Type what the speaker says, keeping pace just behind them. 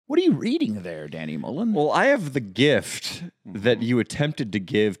What are you reading there, Danny Mullen? Well, I have the gift that you attempted to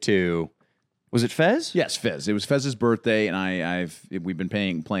give to. Was it Fez? Yes, Fez. It was Fez's birthday, and we've been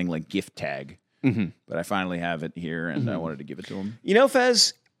playing like gift tag. But I finally have it here, and I wanted to give it to him. You know,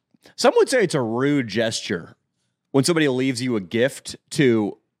 Fez, some would say it's a rude gesture when somebody leaves you a gift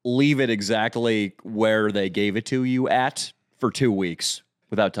to leave it exactly where they gave it to you at for 2 weeks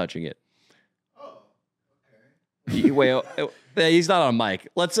without touching it. Oh, okay. Wait, he's not on mic.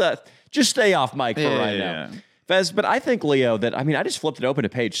 Let's just stay off mic for right now. Fez, but I think, Leo, that, I mean, I just flipped it open to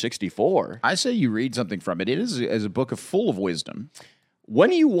page 64. I say you read something from it. It is a book full of wisdom.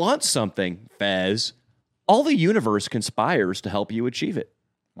 When you want something, Fez, all the universe conspires to help you achieve it.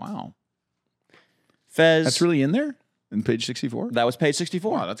 Wow. Fez. That's really in there? In page 64? That was page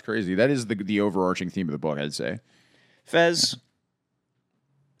 64. Wow, that's crazy. That is the overarching theme of the book, I'd say. Fez,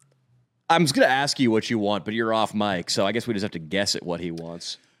 I'm just going to ask you what you want, but you're off mic, so I guess we just have to guess at what he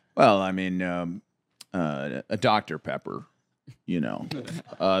wants. Well, I mean, a Dr. Pepper, you know.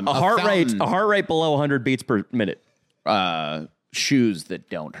 A heart rate below 100 beats per minute. Shoes that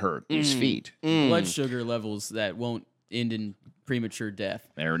don't hurt his feet. Blood sugar levels that won't end in premature death.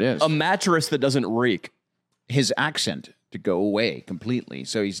 There it is. A mattress that doesn't reek. His accent to go away completely,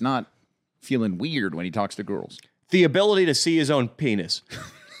 so he's not feeling weird when he talks to girls. The ability to see his own penis.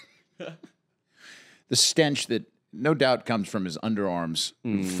 The stench that no doubt comes from his underarms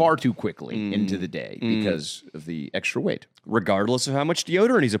far too quickly into the day because of the extra weight. Regardless of how much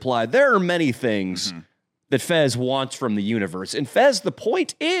deodorant he's applied, there are many things that Fez wants from the universe. And Fez, the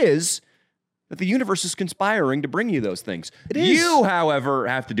point is that the universe is conspiring to bring you those things. It is. You, however,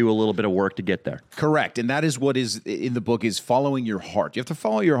 have to do a little bit of work to get there. Correct, and that is what is in the book is following your heart. You have to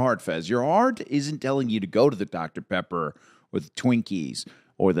follow your heart, Fez. Your heart isn't telling you to go to the Dr. Pepper or the Twinkies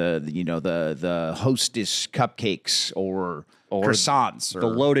or the Hostess cupcakes or croissants. The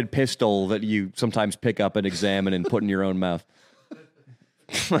loaded pistol that you sometimes pick up and examine and put in your own mouth.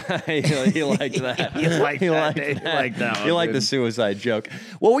 He liked that. He liked that. You like the suicide joke.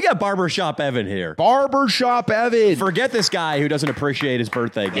 Well, we got Barbershop Evan here. Barbershop Evan. Forget this guy who doesn't appreciate his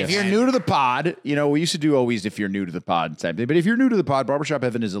birthday gift. If you're new to the pod, you know, we used to do always if you're new to the pod type thing. But if you're new to the pod, Barbershop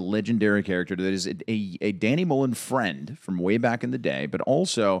Evan is a legendary character that is a Danny Mullen friend from way back in the day, but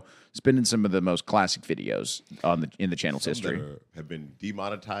also has been in some of the most classic videos in the channel's history. Have been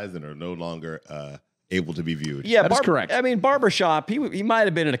demonetized and are no longer able to be viewed. Yeah, that is correct. I mean, Barbershop, he might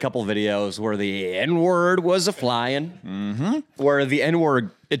have been in a couple of videos where the N-word was a-flying, where the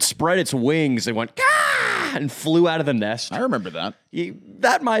N-word, it spread its wings and went, Gah! And flew out of the nest. I remember that.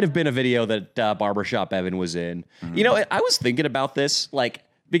 That might have been a video that Barbershop Evan was in. You know, I was thinking about this, like,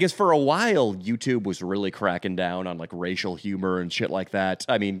 because for a while, YouTube was really cracking down on, like, racial humor and shit like that.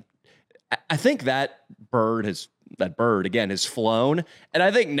 I mean, I think that bird, again, has flown. And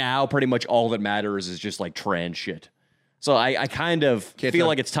I think now pretty much all that matters is just like trans shit. So I kind of feel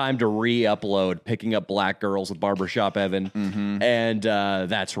like it's time to re-upload Picking Up Black Girls with Barbershop Evan. And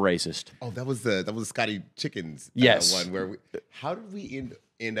that's racist. Oh, that was Scotty Chicken's one where how did we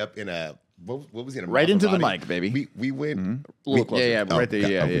end up in a what was it? Right into the mic, baby. We went A little closer. right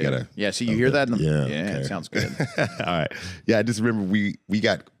there. Yeah. So you hear that? Okay. It sounds good. All right. Yeah, I just remember we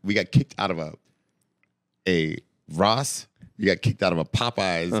got kicked out of a Ross. We got kicked out of a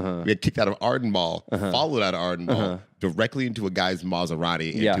Popeyes. We got kicked out of Arden Mall. Followed out of Arden Mall directly into a guy's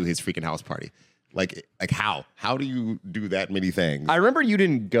Maserati into his freaking house party. Like how? How do you do that many things? I remember you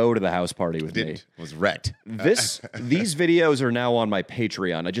didn't go to the house party with me. Was wrecked. These videos are now on my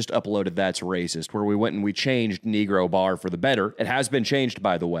Patreon. I just uploaded That's Racist, where we went and we changed Negro Bar for the better. It has been changed,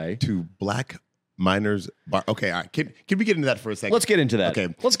 by the way. To Black Miners Bar. Okay, all right. Can we get into that for a second? Let's get into that.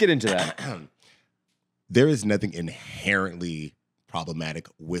 Okay. Let's get into that. There is nothing inherently problematic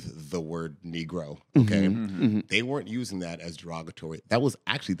with the word Negro, okay? They weren't using that as derogatory. That was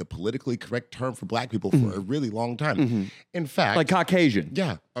actually the politically correct term for black people for a really long time. In fact... Like Caucasian.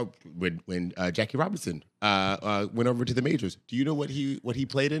 Yeah. When Jackie Robinson went over to the majors, do you know what he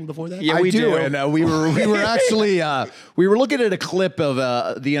played in before that? Yeah, I we do. And we were actually we were looking at a clip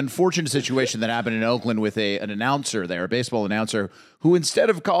of the unfortunate situation that happened in Oakland with an announcer there, a baseball announcer, who instead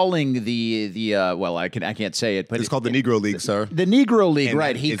of calling the well, I can't say it, but It's called the Negro League, sir. The Negro League, And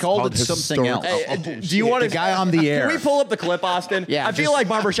right? He it's called called it something else. Do you want the guy on the air? Can we pull up the clip, Austin? Yeah, I feel like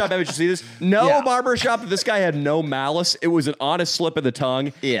Barbershop Evan should see this. Barbershop, this guy had no malice. It was an honest slip of the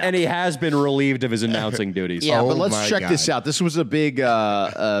tongue. Yeah. And he has been relieved of his announcing duties. Yeah, but Oh let's my check this God. out. This was a big.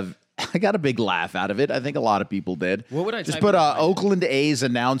 I got a big laugh out of it. I think a lot of people did. What would I just type put in? Oakland A's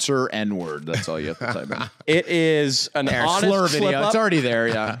announcer N-word. That's all you have to type in. It is an honest slur slip video. up. It's already there.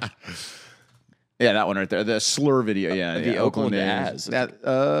 Yeah. Yeah, that one right there. The slur video. Yeah, the Oakland As. That.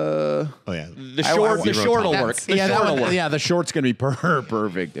 Oh yeah. The short will work. Yeah, that one. Yeah, the short's gonna be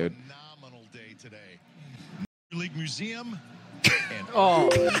perfect, dude. Phenomenal day today. League Museum. And Oh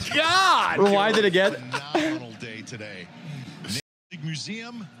God! Rewind it again. phenomenal day today. League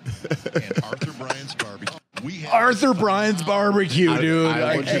Museum and Arthur Bryant's Barbecue. We have Arthur Bryant's barbecue, dude.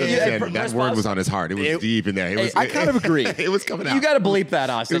 I want you to understand that word was on his heart. It was deep in there. I kind of agree. It was coming out. You got to bleep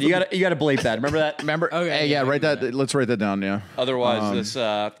that, Austin. You got to bleep that. Remember that? Remember? Okay. Hey, yeah, write that. Let's write that down. Yeah. Otherwise, this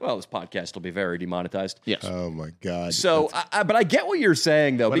podcast will be very demonetized. Yes. Oh my God. So, but I get what you're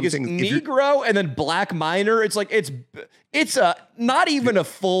saying though, What I'm because saying is if Negro and then Black Miner, it's like it's a not even a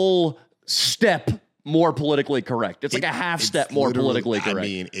full step more politically correct. It's like a half step more literally- politically correct. I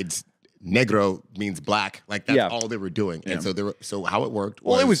mean, it's negro means black. Like that's all they were doing. And so how it worked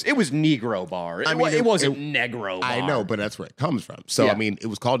well, was, it was Negro Bar. It wasn't Negro Bar. I know, but that's where it comes from. So I mean, it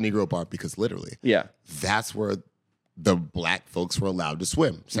was called Negro Bar because literally, that's where the black folks were allowed to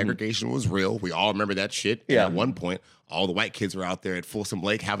swim. Segregation was real. We all remember that shit. And at one point, all the white kids were out there at Folsom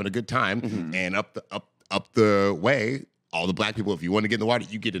Lake having a good time, and up the way, all the black people, if you want to get in the water,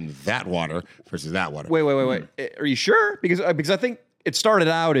 you get in that water versus that water. Wait. Are you sure? Because I think it started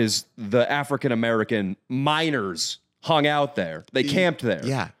out as the African American miners hung out there. They camped there.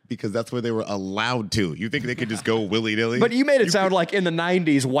 Yeah, because that's where they were allowed to. You think they could just go willy-nilly? But you made it sound like in the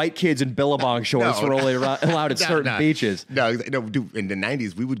 90s, white kids in Billabong shorts were only allowed at certain beaches. No, dude, in the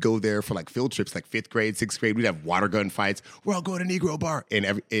 90s, we would go there for like field trips, like 5th grade, 6th grade. We'd have water gun fights. We're all going to Negro Bar.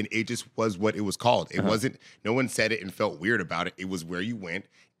 And it just was what it was called. It wasn't, no one said it and felt weird about it. It was where you went.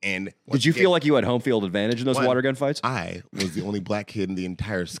 And did you feel like you had home field advantage in those water gun fights? I was the only black kid in the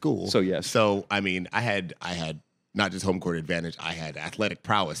entire school. So, yes. So, I mean, I had not just home court advantage, I had athletic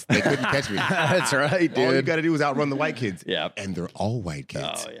prowess. They couldn't catch me. That's right, dude. All you got to do is outrun the white kids. Yeah. And they're all white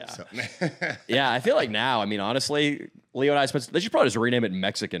kids. Oh, yeah. So. Yeah, I feel like now, I mean, honestly, Leo and I, they should probably just rename it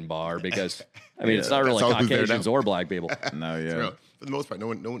Mexican Bar because, I mean, it's not really all who's there Caucasians now. or black people. No, yeah. Real. For the most part, no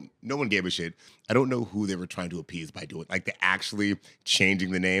one gave a shit. I don't know who they were trying to appease by doing, like, they're actually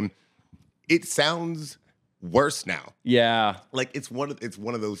changing the name. It sounds worse now. Yeah. Like it's one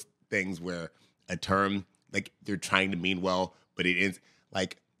of those things where a term, like they're trying to mean well, but it is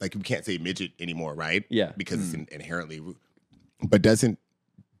like you can't say midget anymore, right? Yeah. Because it's inherently rude. But doesn't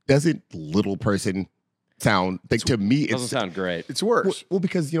little person sound like, to me Doesn't sound great. It's worse. well,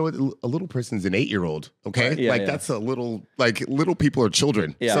 because you know what, a little person's an 8-year-old, okay? Right. Yeah, like yeah. that's a little, like little people are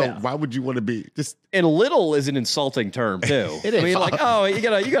children. Yeah. So Yeah. why would you want to be just And little is an insulting term too. It is. I mean, like, oh, you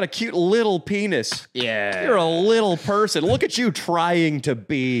got a cute little penis. Yeah. You're a little person. Look at you trying to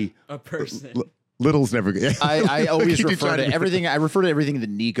be. A person. little's never good? I always You refer try to to- everything. I refer to everything that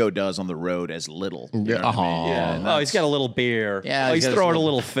Nico does on the road as little. You know what I mean? Yeah. and Oh, he's got a little beer. Yeah, Oh, he's he's got throwing a his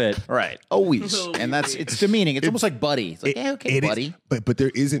little fit. Right. Always. And it's demeaning. It's almost like buddy. It's like, yeah, okay, It is, buddy. but there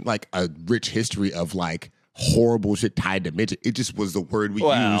isn't like a rich history of like horrible shit tied to midget. It just was the word we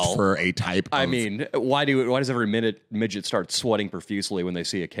Well, used for a type of. I mean, why does every midget start sweating profusely when they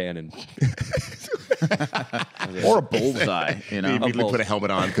see a cannon? Or a bullseye, you they know? immediately put a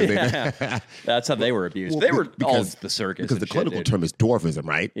helmet on because That's how they were abused. Well, they were all because- the circus. because the and shit, clinical dude. term is dwarfism,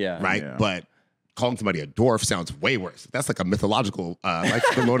 right? Yeah. Right. Yeah. But calling somebody a dwarf sounds way worse. That's like a mythological, like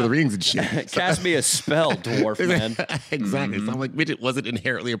the Lord of the Rings and shit. Cast me a spell, dwarf man. Exactly. It's not like midget wasn't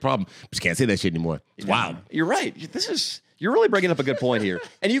inherently a problem. But you can't say that shit anymore. It's wild. You're right. You're really bringing up a good point here,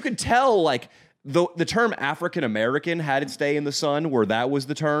 and you can tell like the term African American had its day in the sun, where that was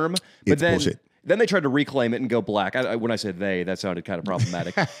the term, but It's then. bullshit. Then they tried to reclaim it and go black. When I said they, that sounded kind of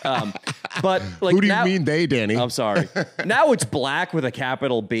problematic. But like, Who do you now, mean they, Danny? I'm sorry. Now it's black with a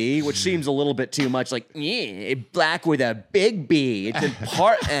capital B, which seems a little bit too much. Like, yeah, black with a big B. It's in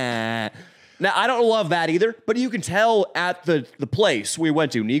part. Now I don't love that either, but you can tell at the place we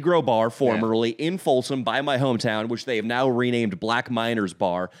went to, Negro Bar, formerly in Folsom by my hometown, which they have now renamed Black Miners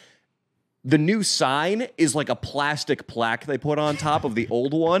Bar. The new sign is like a plastic plaque they put on top of the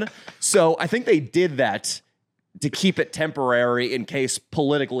old one. So I think they did that to keep it temporary in case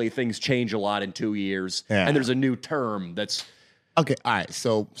politically things change a lot in 2 years. Yeah. And there's a new term that's Okay, all right.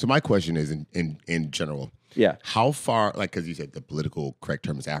 So my question is in general. Yeah. How far, like, because you said the political correct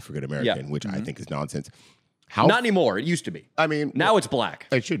term is African American, Yeah. which I think is nonsense. How not anymore. It used to be. I mean, Now it's black.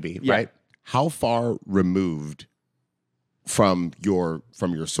 it should be Yeah. right. How far removed from your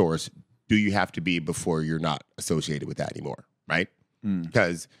source do you have to be before you're not associated with that anymore? Right?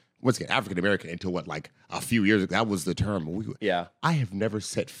 Because once again, African American until what, like a few years ago, that was the term. Yeah. I have never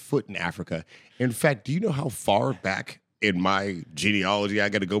set foot in Africa. In fact, do you know how far back in my genealogy, I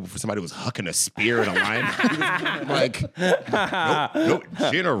got to go before somebody was hucking a spear at a lion. Like, no,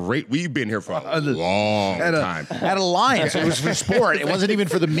 generate. We've been here for a long time. At a lion, so it was for sport. It wasn't even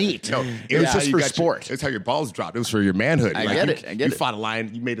for the meat. No, it was just for sport. It's how your balls dropped. It was for your manhood. I get it. You fought a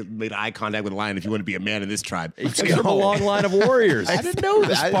lion. You made eye contact with a lion if you want to be a man in this tribe. It's from a long line of warriors. I didn't know The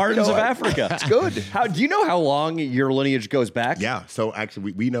that. Spartans of Africa. It's good. How do you know how long your lineage goes back? Yeah. So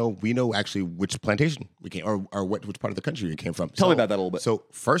actually, we know actually which plantation we came, or which part of the country we came from. Tell me about that a little bit. So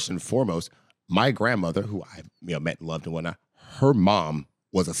first and foremost, my grandmother, who I met and loved and whatnot, her mom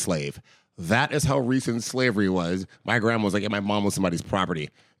was a slave. That is how recent slavery was. My grandma was like, yeah, my mom was somebody's property.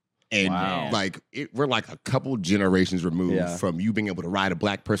 And we're like a couple generations removed from you being able to ride a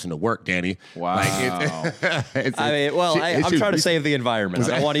black person to work, Danny. Wow. I'm trying to save the environment.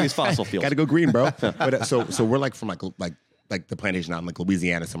 I don't want to use fossil fuels. Got to go green, bro. But so we're like from like the plantation out in like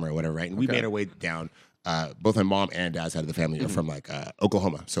Louisiana somewhere or whatever, right? And we made our way down. Both my mom and dad's side of the family are from like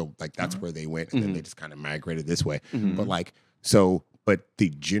Oklahoma, so like that's where they went, and then they just kind of migrated this way. But the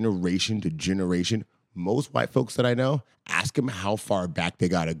generation to generation, most white folks that I know, ask them how far back they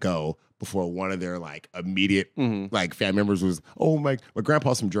got to go before one of their like immediate like family members was, oh my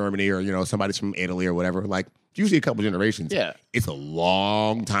grandpa's from Germany, or somebody's from Italy or whatever. Like usually a couple generations. Yeah, it's a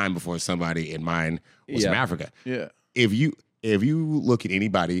long time before somebody in mine was from Africa. Yeah, if you look at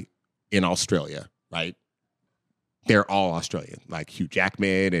anybody in Australia, right? They're all Australian, like Hugh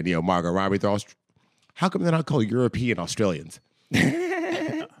Jackman and Margot Robbie. They're all. How come they're not called European Australians?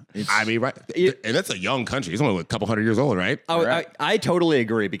 I mean, right? And that's a young country. It's only a couple hundred years old, right? I totally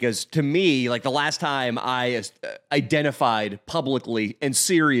agree, because to me, like the last time I identified publicly and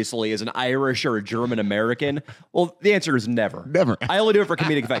seriously as an Irish or a German American, well, the answer is never. Never. I only do it for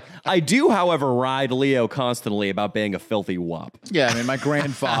comedic effect. I do, however, ride Leo constantly about being a filthy wop. Yeah, I mean, my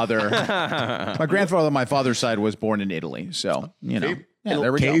grandfather on my father's side was born in Italy, so Yeah,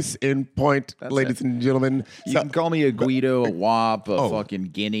 there we Case go. in point, That's ladies it. and gentlemen. You can call me a Guido, a Wop, a fucking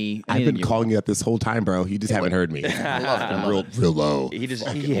Guinea. I've been calling you that this whole time, bro. You just haven't heard me. I'm real low. He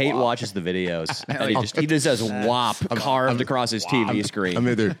hate watches the videos. And he just has WAP carved across his TV screen. I'm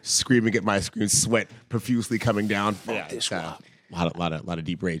in there screaming at my screen, sweat profusely coming down. this a lot of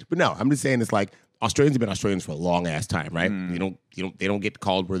deep rage. But no, I'm just saying it's like Australians have been Australians for a long ass time, right? They don't get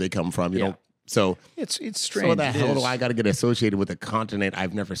called where they come from. You don't. So it's strange. So the hell do I got to get associated with a continent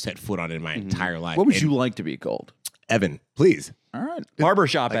I've never set foot on in my entire life? What would you like to be called? Evan, please. All right.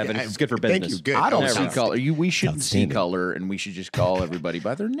 Barbershop, Evan. It's good for business. Thank you. Good. I don't see Outstanding. color. We shouldn't see color, and we should just call everybody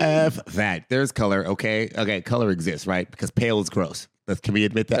by their name. F that. There's color, okay? Okay, color exists, right? Because pale is gross. Can we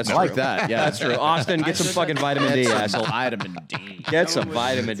admit that? That's I like that. Yeah, That's true. Austin, get some fucking vitamin D, asshole. Vitamin D. Get some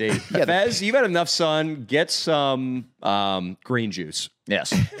vitamin D. Fez, you've had enough sun. Get some green juice. Yes.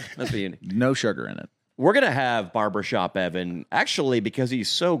 That's what you need. No sugar in it. We're going to have Barbershop Evan, actually, because he's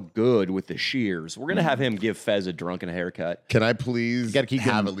so good with the shears, we're going to have him give Fez a drunken haircut. Can I please gotta keep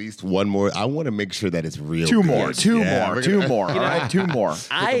have getting- at least one more? I want to make sure that it's real. Two good. more. Two more. All right, two more.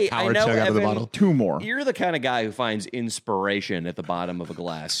 I power know, chug out of the Evan, bottle. Two more. you're the kind of guy who finds inspiration at the bottom of a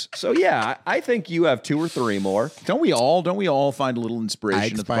glass. So, yeah, I think you have 2 or 3 more. Don't we all find a little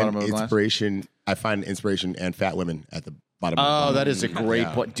inspiration at the bottom of a glass? I find inspiration and fat women at the bottom of the Oh, glass. that is a great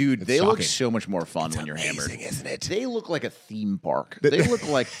point. Dude, It's they look shocking. so much more fun when you're hammered. Amazing, isn't it? They look like a theme park. They look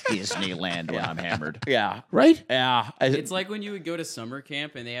like Disneyland when I'm hammered. Yeah. Right? Yeah. It's like when you would go to summer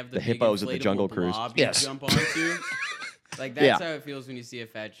camp and they have the big hippos at the inflatable Jungle Cruise. blob you Yes. jump onto. Like that's Yeah. how it feels when you see a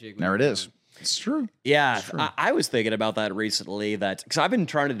fat chick. There it is. It's true. Yeah, I was thinking about that recently. Because I've been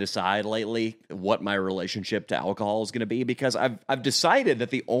trying to decide lately what my relationship to alcohol is going to be. Because I've decided that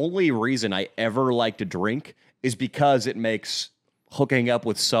the only reason I ever like to drink is because it makes hooking up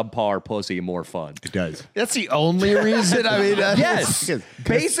with subpar pussy more fun. It does. That's the only reason. I mean, Yes,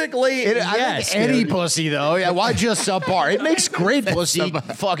 basically, yes. Any pussy though. Yeah, why just subpar? It makes great pussy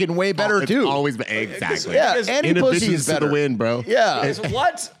fucking way better It's too. always been exactly. Yeah, Because any pussy Inhibitions is to better. the wind, bro. Yeah, Is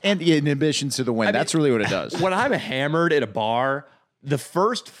what? and inhibitions to the wind. That's really what it does. When I'm hammered at a bar, the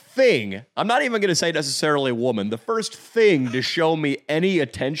first thing, I'm not even going to say necessarily a woman, the first thing to show me any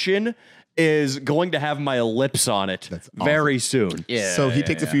attention is going to have my lips on it very soon. Yeah. So he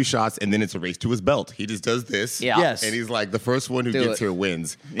takes a few shots and then it's a race to his belt. He just does this. Yeah. Yes. And he's like, the first one who Do gets it. here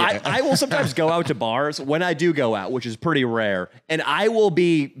wins. I will sometimes go out to bars when I do go out, which is pretty rare, and I will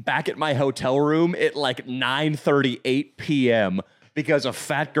be back at my hotel room at like 9:38 p.m. because a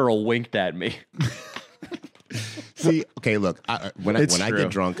fat girl winked at me. See, okay, look, when I true. get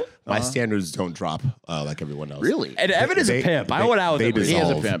drunk, my standards don't drop like everyone else. Really? And Evan is a pimp. I went out with him. He is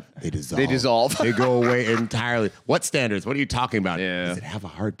a pimp. They dissolve. They dissolve. They go away entirely. What standards? What are you talking about? Yeah. Does it have a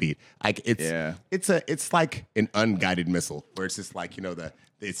heartbeat? Like it's like an unguided missile where it's just like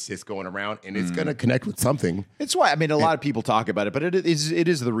it's just going around and it's gonna connect with something. It's why, I mean, a lot of people talk about it, but it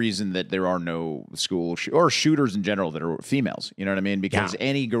is the reason that there are no school or shooters in general that are females. You know what I mean? Because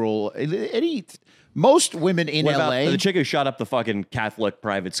any girl, most women in What LA. about the chick who shot up the fucking Catholic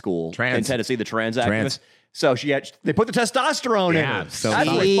private school in Tennessee, the trans activist? So they put the testosterone in her. So That's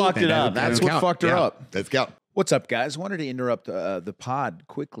what fucked it up. That's what fucked her up. Let's go. What's up, guys? Wanted to interrupt the pod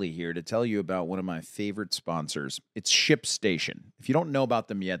quickly here to tell you about one of my favorite sponsors. It's ShipStation. If you don't know about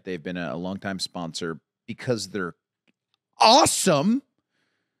them yet, they've been a longtime sponsor because they're awesome.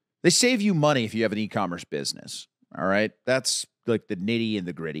 They save you money if you have an e-commerce business. All right? That's like the nitty and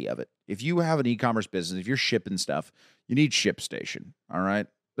the gritty of it. If you have an e-commerce business, if you're shipping stuff, you need ShipStation. All right?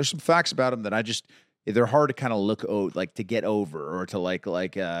 There's some facts about them that they're hard to kind of to get over or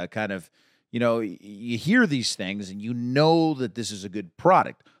to kind of, you hear these things and you know that this is a good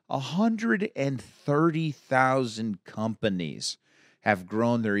product. 130,000 companies have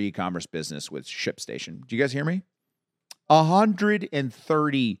grown their e-commerce business with ShipStation. Do you guys hear me?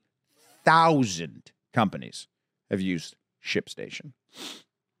 130,000 companies have used ShipStation.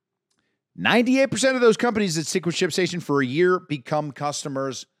 98% of those companies that stick with ShipStation for a year become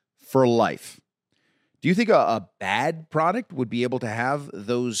customers for life. Do you think a bad product would be able to have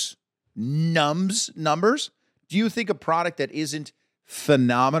those numbers? Do you think a product that isn't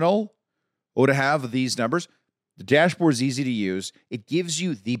phenomenal would have these numbers? The dashboard is easy to use. It gives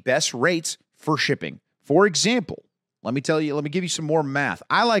you the best rates for shipping. For example, let me give you some more math.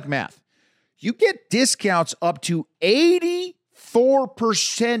 I like math. You get discounts up to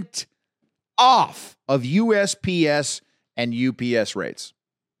 84% off of USPS and UPS rates.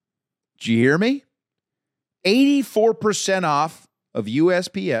 Did you hear me? 84% off of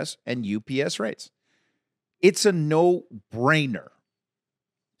USPS and UPS rates. It's a no-brainer.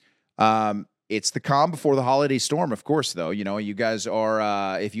 It's the calm before the holiday storm, of course, though. You guys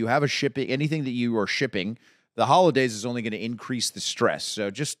are, if you have anything that you are shipping, the holidays is only going to increase the stress.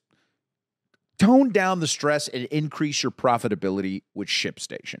 So just tone down the stress and increase your profitability with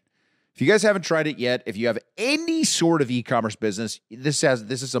ShipStation. If you guys haven't tried it yet, if you have any sort of e-commerce business, this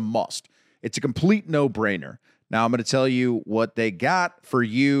is a must. It's a complete no-brainer. Now I'm going to tell you what they got for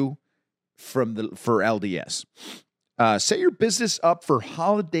you for LDS. Set your business up for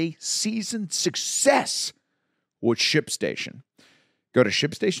holiday season success with ShipStation. Go to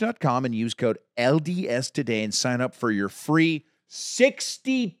ShipStation.com and use code LDS today and sign up for your free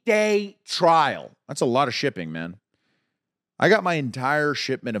 60-day trial. That's a lot of shipping, man. I got my entire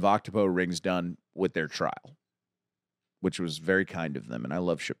shipment of Octopo rings done with their trial, which was very kind of them, and I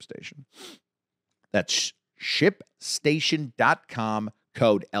love ShipStation. That's ShipStation.com,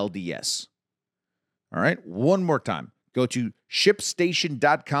 code LDS. All right, one more time. Go to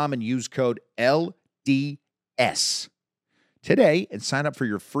ShipStation.com and use code LDS today and sign up for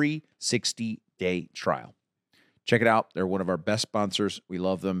your free 60-day trial. Check it out. They're one of our best sponsors. We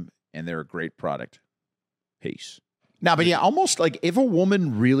love them, and they're a great product. Peace. Now, but yeah, almost like if a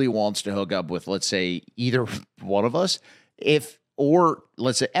woman really wants to hook up with, let's say, either one of us, or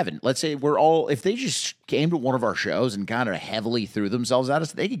let's say Evan, let's say if they just came to one of our shows and kind of heavily threw themselves at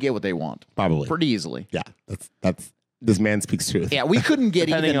us, they could get what they want. Probably. Pretty easily. Yeah, that's this man speaks truth. Yeah, we couldn't get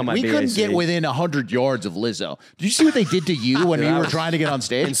couldn't get within 100 yards of Lizzo. Did you see what they did to you when we were trying to get on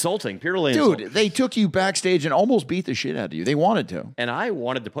stage? Insulting, purely insulting. Dude, they took you backstage and almost beat the shit out of you. They wanted to. And I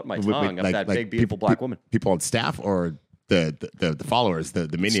wanted to put my tongue up that big, beautiful black woman. People on staff or the followers, the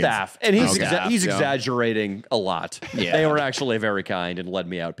minions? Staff. And he's Staff, exaggerating a lot. Yeah. They were actually very kind and led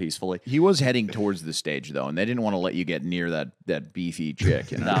me out peacefully. He was heading towards the stage, though, and they didn't want to let you get near that beefy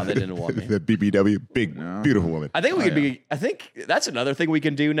chick. No, they didn't want me. The BBW, big, beautiful woman. I think we could be. I think that's another thing we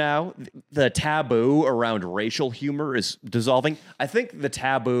can do now. The taboo around racial humor is dissolving. I think the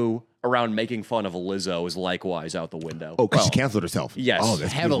taboo around making fun of Lizzo is likewise out the window. Oh, because she canceled herself. Yes. Oh,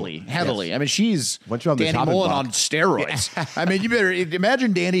 that's heavily. Yes. I mean, she's Once you're on the Danny chopping Mullen block. on steroids. I mean, you better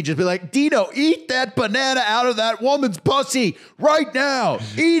imagine Danny just be like, Dino, eat that banana out of that woman's pussy right now.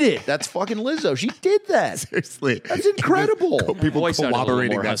 Eat it. That's fucking Lizzo. She did that. Seriously. That's incredible. People Voice sounded a little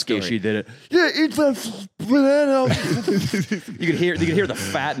corroborating more that husky. story. She did it. Yeah, eat that banana. You could hear the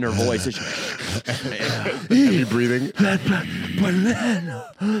fat in her voice. Heavy breathing. banana.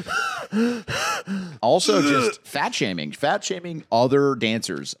 Also, just fat shaming other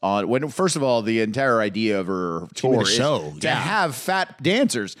dancers. When first of all, the entire idea of her tour is show, to have fat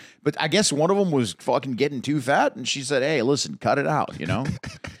dancers. But I guess one of them was fucking getting too fat, and she said, "Hey, listen, cut it out," you know.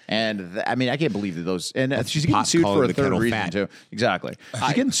 And I mean, I can't believe that those. And she's getting pot sued for calling a the third kettle reason fat. too. Exactly,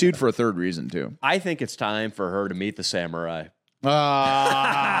 she's getting sued for a third reason too. I think it's time for her to meet the samurai.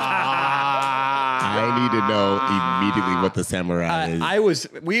 I need to know immediately what the samurai is.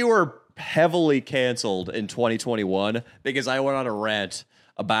 We were heavily canceled in 2021 because I went on a rant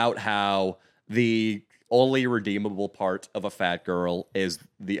about how the only redeemable part of a fat girl is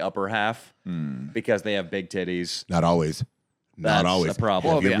the upper half because they have big titties. Not always. That's Not always. a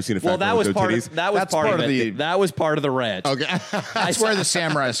problem. Have you ever seen a fat girl with no titties? That was That's part part of of it. the- That was part of the rant. Okay. That's where the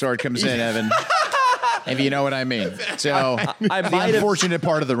samurai sword comes in, Evan. If you know what I mean. So I the might have- unfortunate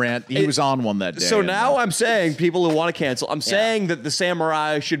part of the rant, he was on one that day. So and, now I'm saying people who want to cancel, I'm saying that the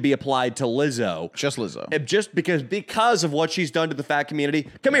samurai should be applied to Lizzo. just Lizzo. Just because of what she's done to the fat community.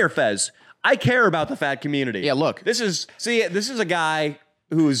 Come here, Fez. I care about the fat community. Yeah, look. This is a guy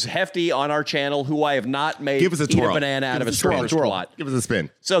who's hefty on our channel who I have not made Give us a eat twirl. a banana out Give of a us a twirl. stripper squat. Give us a spin.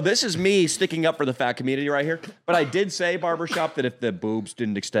 So this is me sticking up for the fat community right here. But I did say, Barbershop, that if the boobs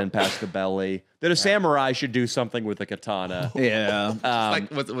didn't extend past the belly, that a samurai should do something with a katana. Yeah.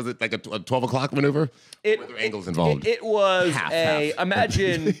 Was it like a 12 o'clock maneuver? Were there angles involved? It was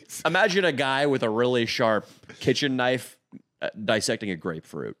imagine a guy with a really sharp kitchen knife dissecting a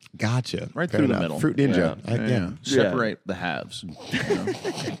grapefruit. Gotcha. Right Fair through the enough. middle. Fruit ninja. Yeah. Separate the halves.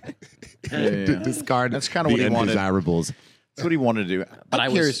 Discard That's kinda the what he wanted. undesirables. That's what he wanted to do. But I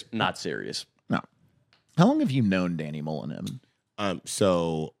I'm was curious. not serious. No. How long have you known Danny Mullen, Evan?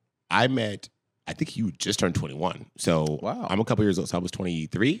 So I think you just turned 21. So Wow. I'm a couple years old. So I was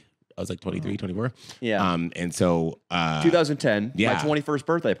 23. I was like 23, 24. Yeah. And so 2010, yeah. my 21st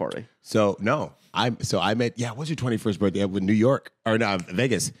birthday party. So no, I met. Yeah, what's your 21st birthday? With New York or no,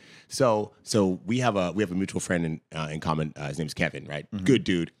 Vegas. So we have a mutual friend in common. His name's Kevin. Right, good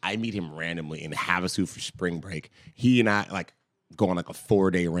dude. I meet him randomly in Havasu for spring break. He and I like go on like a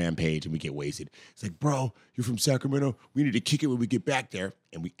 4-day rampage and we get wasted. It's like, bro, you're from Sacramento. We need to kick it when we get back there,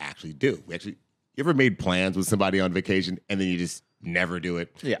 and we actually do. You ever made plans with somebody on vacation and then you just never do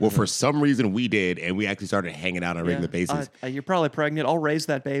it? Yeah. Well, for some reason we did, and we actually started hanging out on a regular basis. You're probably pregnant. I'll raise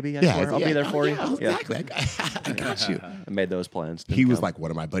that baby. I swear. I'll be there for you. Exactly. I got you. I made those plans. He was like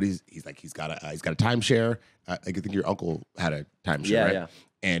one of my buddies. He's like, he's got a timeshare. I think your uncle had a timeshare, Yeah, right? yeah.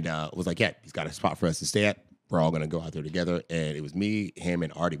 And was like, yeah, he's got a spot for us to stay at. We're all gonna go out there together. And it was me, him,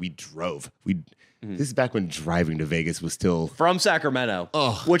 and Artie. We drove. This is back when driving to Vegas was still from Sacramento,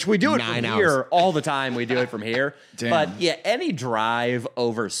 which we do it 9 from hours. here all the time. We do it from here. Damn. But yeah, any drive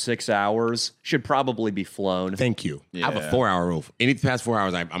over 6 hours should probably be flown. Thank you. I have a Yeah. 4-hour rule. Any past 4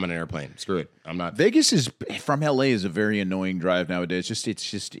 hours, I'm on an airplane. Screw it. I'm not. Vegas is from LA is a very annoying drive nowadays. It's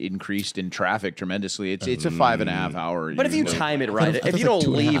just increased in traffic tremendously. It's a 5.5 hour. But if you usually. time it right, I thought if it you was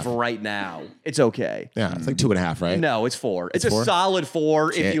don't like 2.5. leave right now, it's okay. Yeah, it's like 2.5, right? No, it's 4. It's four? a solid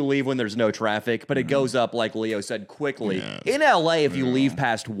 4 if Shit. you leave when there's no traffic, but it goes up, like Leo said, quickly. In LA, if you leave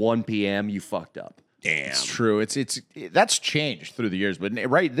past 1 p.m., you fucked up. Damn. It's true. It's that's changed through the years, but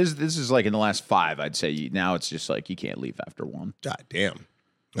right, this is like in the last 5, I'd say. Now it's just like you can't leave after 1. God damn.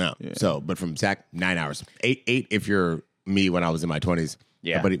 No. So, but from Zach, 9 hours. 8 if you're me when I was in my 20s.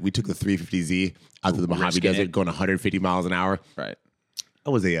 Yeah. But we took the 350Z out to the Mojave risking Desert, it. going 150 miles an hour. Right. I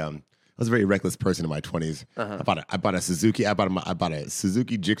was a very reckless person in my 20s. I bought a Suzuki. I bought a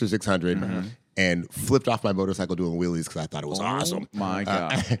Suzuki Gixxer 600 and flipped off my motorcycle doing wheelies because I thought it was awesome. My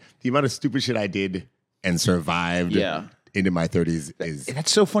God. The amount of stupid shit I did and survived Yeah. into my 30s is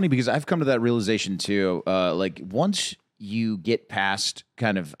That's so funny because I've come to that realization too. Like once you get past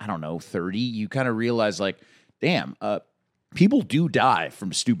kind of, I don't know, 30, you kind of realize like, damn, people do die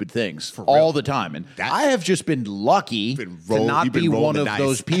from stupid things all the time. And I have just been lucky to not you've been be rolling one the of dice.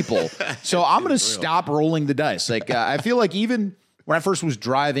 those people. So I'm going to stop rolling the dice. Like I feel like even when I first was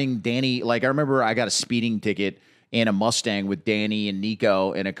driving, Danny, like I remember I got a speeding ticket in a Mustang with Danny and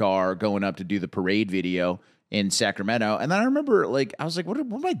Nico in a car going up to do the parade video in Sacramento. And then I remember, like, I was like, what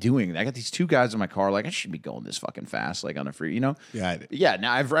am I doing? I got these 2 guys in my car. Like, I shouldn't be going this fucking fast, like, on a free, you know? Yeah. Yeah,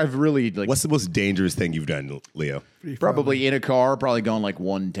 now I've really, like, What's the most dangerous thing you've done, Leo? probably in a car, probably going, like,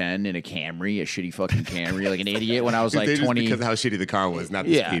 110 in a Camry, a shitty fucking Camry, like an idiot when I was, like, Dangerous 20. because of how shitty the car was, not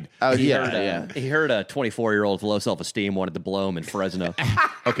the Yeah. speed. Oh, He yeah, heard, yeah. He heard a 24-year-old with low self-esteem wanted to blow him in Fresno.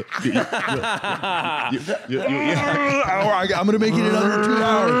 Okay. I'm going to make it in under 2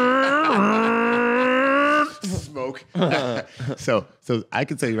 hours. broke. So I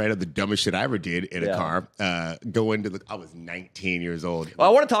can tell you right now the dumbest shit I ever did in a car. I was 19 years old. Well,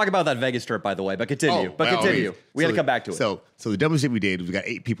 I want to talk about that Vegas trip, by the way, but continue. We got to come back to it. So the dumbest shit we did was we got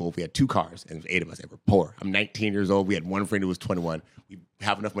 8 people. We had 2 cars, and 8 of us. And we're poor. I'm 19 years old. We had one friend who was 21. We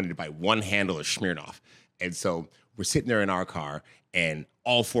have enough money to buy one handle of Smirnoff. And so we're sitting there in our car, and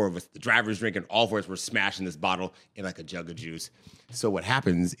all 4 of us, the driver's drinking, all 4 of us were smashing this bottle in like a jug of juice. So what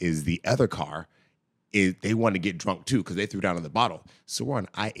happens is the other car, they want to get drunk too because they threw down on the bottle. So we're on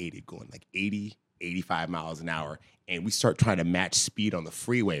I-80 going like 80, 85 miles an hour, and we start trying to match speed on the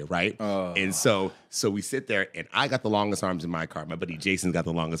freeway, right? And so we sit there, and I got the longest arms in my car. My buddy Jason's got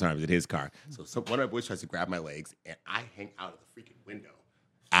the longest arms in his car. So one of my boys tries to grab my legs, and I hang out of the freaking window.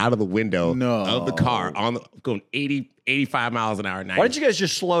 Out of the window of the car, going 80, 85 miles an hour. 90. Why didn't you guys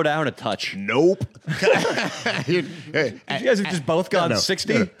just slow down a touch? Nope. You guys have just both gone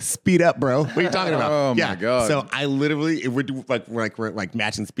 60? Speed up, bro. What are you talking about? Oh, my God. So I literally, if we're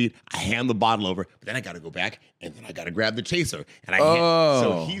matching speed, I hand the bottle over, but then I got to go back, and then I got to grab the chaser. And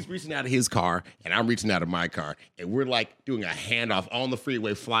so he's reaching out of his car, and I'm reaching out of my car, and we're like doing a handoff on the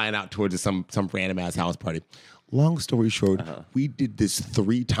freeway, flying out towards some random ass house party. Long story short, we did this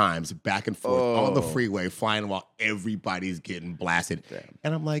 3 times back and forth on the freeway, flying while everybody's getting blasted. Damn.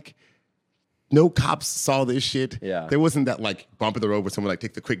 And I'm like, no cops saw this shit. Yeah. There wasn't that like bump in the road where someone like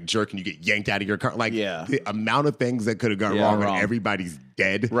takes the quick jerk and you get yanked out of your car. Like the amount of things that could have gone wrong and everybody's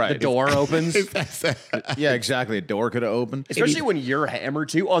dead. Right. The door opens. Yeah, exactly. A door could have opened. Especially when you're hammered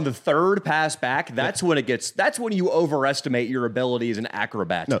too. On the 3rd pass back, that's when you overestimate your ability as an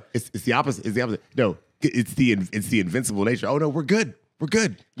acrobat. No, it's the opposite. It's the opposite. No, it's the invincible nature. Oh no, we're good. We're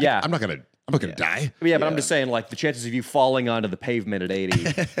good. Yeah. I'm not gonna die. Yeah, but I'm just saying, like, the chances of you falling onto the pavement at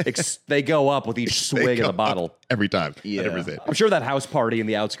 80, they go up with each swig of the bottle. Every time. Yeah. 100%. I'm sure that house party in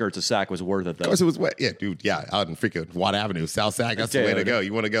the outskirts of Sac was worth it, though. Of course it was wet. Yeah, dude. Yeah, out in freaking Watt Avenue, South Sac. That's the way to go.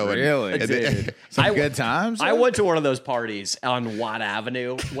 You want to go. Really? Some good times? I went to one of those parties on Watt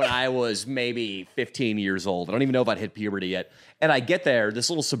Avenue when I was maybe 15 years old. I don't even know if I'd hit puberty yet. And I get there, this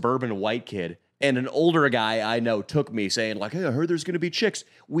little suburban white kid, and an older guy I know took me saying, like, hey, I heard there's going to be chicks.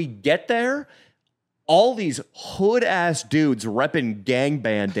 We get there, all these hood-ass dudes repping gang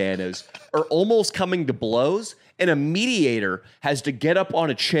bandanas are almost coming to blows, and a mediator has to get up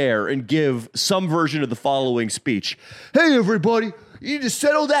on a chair and give some version of the following speech. Hey, everybody, you need to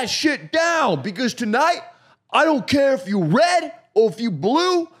settle that shit down, because tonight, I don't care if you're red or if you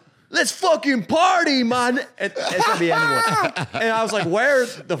blue, let's fucking party, man. And it's at the end of it. And I was like, where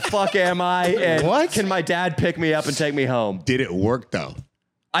the fuck am I? And can my dad pick me up and take me home? Did it work, though?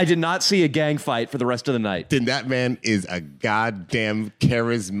 I did not see a gang fight for the rest of the night. Then that man is a goddamn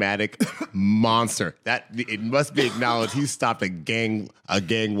charismatic monster. That it must be acknowledged. He stopped a gang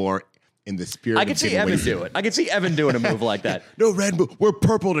war in the spirit. I could see Evan do it. I could see Evan doing a move like that. No red, we're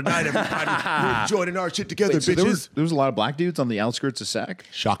purple tonight, everybody. We're joining our shit together, bitches. So there was a lot of black dudes on the outskirts of Sac.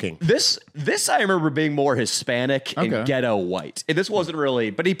 Shocking. This I remember being more Hispanic and ghetto white. And this wasn't really,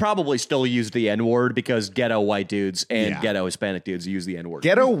 but he probably still used the N-word because ghetto white dudes and ghetto Hispanic dudes use the N-word.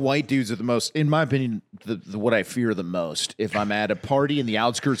 Ghetto white dudes are the most, in my opinion, what I fear the most. If I'm at a party in the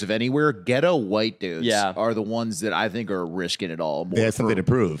outskirts of anywhere, ghetto white dudes are the ones that I think are risking it all. They had something to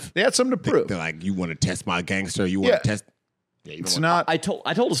prove. They had something to prove. They're like, you want to test my gangster? You want to test? Yeah, it's not. I told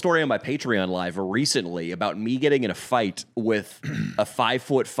a story on my Patreon live recently about me getting in a fight with a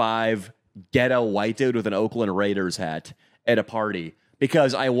 5'5" ghetto white dude with an Oakland Raiders hat at a party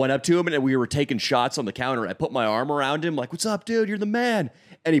because I went up to him and we were taking shots on the counter. I put my arm around him like, "What's up, dude? You're the man."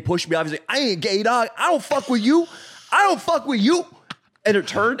 And he pushed me off. He's like, "I ain't gay, dog. I don't fuck with you. I don't fuck with you." And it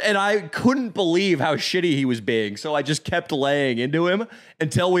turned, and I couldn't believe how shitty he was being. So I just kept laying into him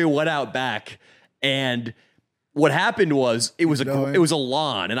until we went out back. And what happened was it was a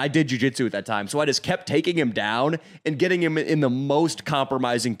lawn, and I did jiu-jitsu at that time. So I just kept taking him down and getting him in the most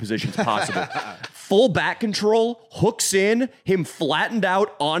compromising positions possible. Full back control, hooks in, him flattened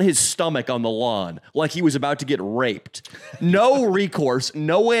out on his stomach on the lawn like he was about to get raped. No recourse,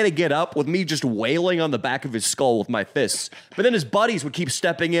 no way to get up with me just wailing on the back of his skull with my fists. But then his buddies would keep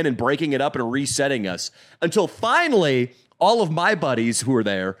stepping in and breaking it up and resetting us until finally all of my buddies who were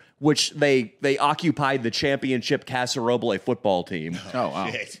there, which they occupied the championship Casa Roble football team. Oh,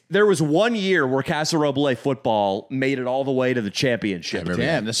 wow. There was 1 year where Casa Roble football made it all the way to the championship.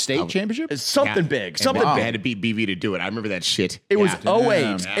 Damn, the state championship? It's something big. Something They big. had to beat BV to do it. I remember that shit. It was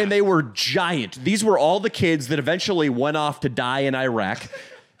 08, and they were giant. These were all the kids that eventually went off to die in Iraq.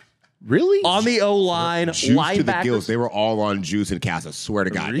 Really? On the O-line, Juice to the gills. linebackers. They were all on juice and Casa. Swear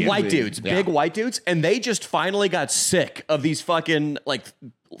to God. Really? White dudes, big white dudes, and they just finally got sick of these fucking like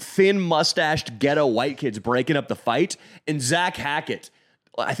thin mustached ghetto white kids breaking up the fight, and Zach Hackett,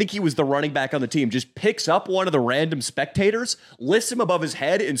 I think he was the running back on the team, just picks up one of the random spectators, lifts him above his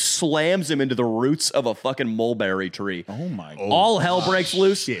head, and slams him into the roots of a fucking mulberry tree. Oh my God. All hell breaks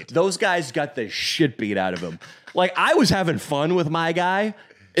loose. Shit. Those guys got the shit beat out of them. Like, I was having fun with my guy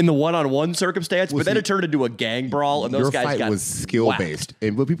in the one-on-one circumstance, but then it turned into a gang brawl, and those Your guys fight got was skill-based. whacked.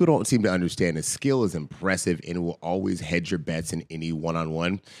 And what people don't seem to understand is skill is impressive and it will always hedge your bets in any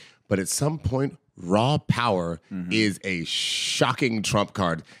one-on-one. But at some point, raw power is a shocking trump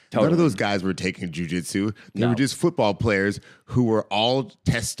card. None of those guys were taking jujitsu. They were just football players who were all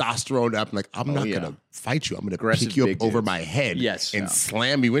testosterone up. Like, I'm not going to fight you. I'm going to pick you up over my head and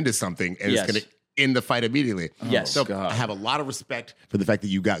slam you into something. And it's going to end the fight immediately. Yes. So I have a lot of respect for the fact that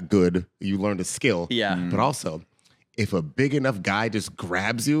you got good. You learned a skill. Yeah. But also, if a big enough guy just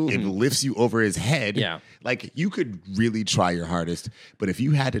grabs you and lifts you over his head, like, you could really try your hardest. But if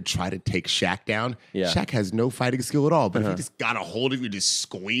you had to try to take Shaq down, Shaq has no fighting skill at all. But if he just got a hold of you, just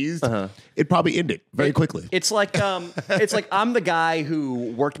squeezed, it'd probably end it very quickly. It's like I'm the guy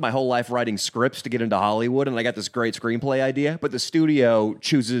who worked my whole life writing scripts to get into Hollywood, and I got this great screenplay idea, but the studio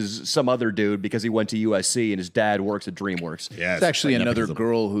chooses some other dude because he went to USC and his dad works at DreamWorks. Yes. It's actually Like another nepotism.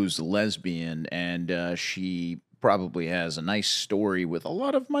 girl who's lesbian, and she probably has a nice story with a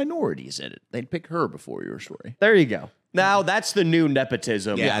lot of minorities in it. They'd pick her before your story. There you go. Now that's the new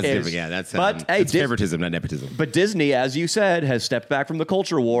nepotism. Yeah, that's is- different. Yeah, that's but hey, it's favoritism, not nepotism. but Disney, as you said, has stepped back from the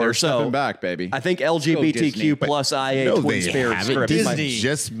culture war. They're so stepping back, baby. I think Disney. LGBTQ plus IA No, Twin they Spirit haven't. script. Disney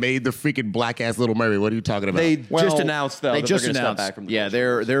just made the freaking black ass Little Mermaid. What are you talking about? They just announced though They that just they're going to step announced. back from the Yeah,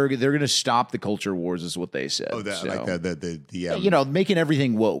 culture. they're going to stop the culture wars, is what they said. like the you know, making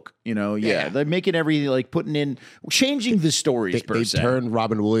everything woke. You know, Yeah. they're making everything like putting in, changing the stories. they turned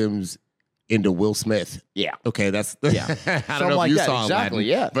Robin Williams into Will Smith. Yeah. Okay, that's Yeah. I don't Something know if like you that. saw Exactly,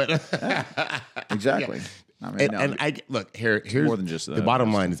 Aladdin, yeah. but Exactly. I mean, and I look here's more than just the that.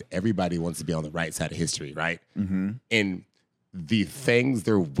 bottom line is everybody wants to be on the right side of history, right? Mm-hmm. And the things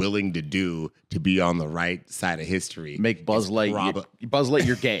they're willing to do to be on the right side of history make Buzz is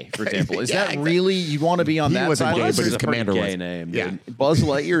Lightyear gay, for example. Is Yeah, that really, you want to be on He that wasn't side? gay, of but his history? commander gay was. name, Yeah. dude. Buzz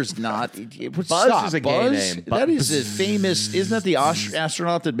Lightyear's not. Buzz is a gay name. That is a famous. Isn't that the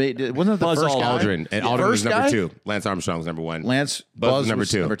astronaut that made? Wasn't that the Buzz first guy? Aldrin, and The Aldrin was first number guy? 2. Lance Armstrong was number 1. Lance Buzz was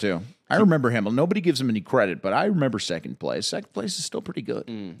was number 2. I remember him. Nobody gives him any credit, but I remember second place. Second place is still pretty good.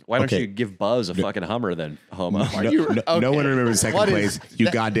 Why don't Okay. you give Buzz a fucking Hummer then, homo? No one remembers second What place. is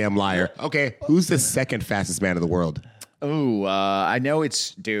You goddamn liar. Okay, who's the second fastest man in the world? Oh, I know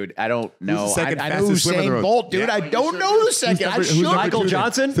it's, dude. I don't know. the second I know fastest swimmer in the Usain world? Bolt, dude. Yeah. I don't know the second. I who's should. number Michael two then?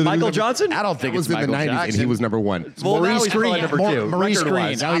 Johnson? So then Michael who's number- Johnson? I don't think That was it's in the Michael 90s, and he Jackson. was number 1. Well, now Maurice he's probably Green. number 2. Maurice record-wise.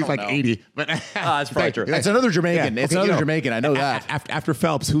 Green. Now I he's don't like know. 80. But That's probably true. That's another Jamaican. Yeah, It's okay, another you know, Jamaican. I know that. After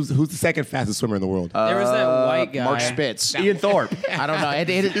Phelps, who's the second fastest swimmer in the world? There was that white guy. Mark Spitz. Ian Thorpe. I don't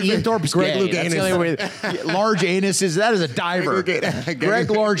know. Ian Thorpe's Greg gay. That's the Louganis. only way. Large anus is that is a diver. Greg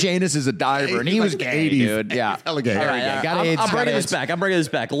Large anus is a diver, and he was gay, dude. Yeah. Hella gay. All Hella right, gay. yeah, got I'm AIDS, got bringing this AIDS. back. I'm bringing this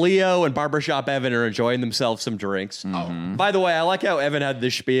back. Leo and Barbershop Evan are enjoying themselves some drinks. By the way, I like how Evan had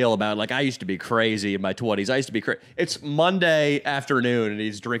this spiel about, like, I used to be crazy in my 20s. I used to be crazy. It's Monday afternoon, and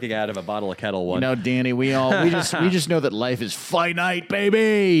he's drinking out of a bottle of Kettle One. No, Danny, we just know that life is finite,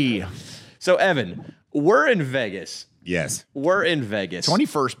 baby. So, Evan, we're in Vegas. Yes. We're in Vegas.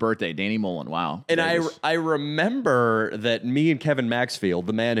 21st birthday, Danny Mullen. Wow. And Vegas. I remember that me and Kevin Maxfield,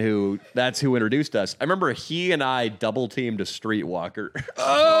 the man who introduced us, I remember he and I double teamed a streetwalker.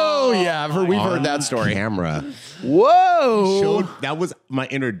 Oh yeah, we've heard that story. Camera. Whoa. That was my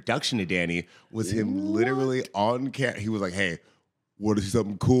introduction to Danny. Was him literally on camera. He was like, "Hey, want to see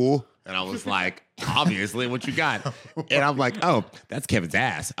something cool?" And I was like, "Obviously, what you got?" And I'm like, "Oh, that's Kevin's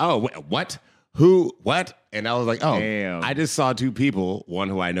ass." Oh, what? Who? What? And I was like, "Oh, Damn. I just saw two people, one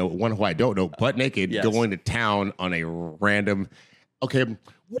who I know, one who I don't know, butt naked, Yes. going to town on a random." Okay,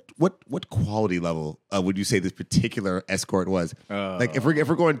 what quality level would you say this particular escort was? Like, if we're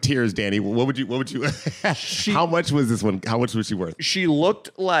going tiers, Danny, what would you? How much was this one? How much was she worth? She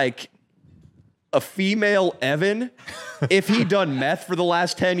looked like a female Evan if he'd done meth for the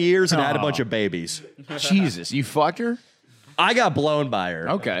last 10 years and had a bunch of babies. Jesus, you fucked her? I got blown by her.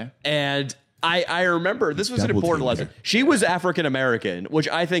 Okay. And I remember this was an Double important teamed lesson. her. She was African American, which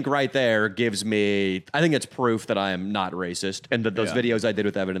I think right there gives me, I think it's proof that I am not racist and that those videos I did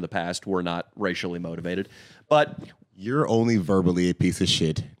with Evan in the past were not racially motivated. But You're only verbally a piece of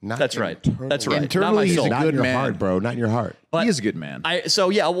shit. Not that's right. internally. That's right. Internally, not my he's soul. a Not good in your man. heart, bro. Not in your heart. But he is a good man. So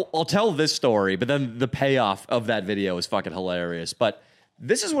yeah, I'll tell this story, but then the payoff of that video is fucking hilarious. But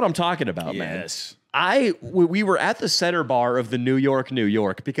This is what I'm talking about, man. Yes. We were at the center bar of the New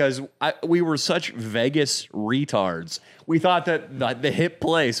York, because we were such Vegas retards. We thought that the hip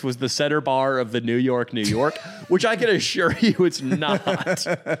place was the center bar of the New York, which I can assure you it's not.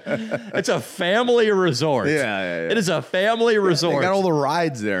 It's a family resort. Yeah. It is a family resort. They got all the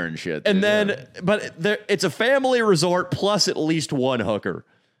rides there and shit. And then, it's a family resort plus at least one hooker.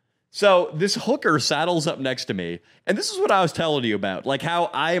 So this hooker saddles up next to me, and this is what I was telling you about, like how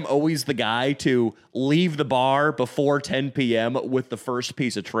I am always the guy to leave the bar before 10 p.m. with the first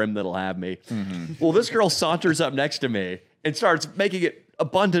piece of trim that'll have me. Mm-hmm. Well, this girl saunters up next to me and starts making it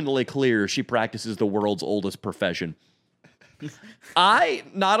abundantly clear she practices the world's oldest profession.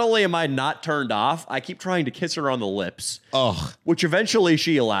 Not only am I not turned off, I keep trying to kiss her on the lips, which eventually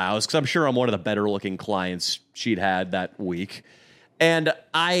she allows, because I'm sure I'm one of the better looking clients she'd had that week. And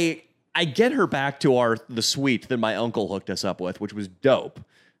I get her back to the suite that my uncle hooked us up with, which was dope.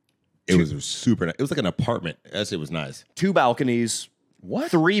 It was super nice. It was like an apartment. It was nice. 2 balconies,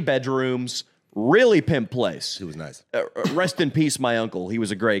 3 bedrooms, really pimp place. It was nice. Rest in peace, my uncle. He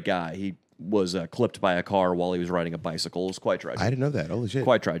was a great guy. He was clipped by a car while he was riding a bicycle. It was quite tragic. I didn't know that. Holy shit.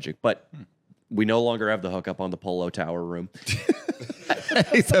 Quite tragic. But we no longer have the hookup on the Polo Tower room.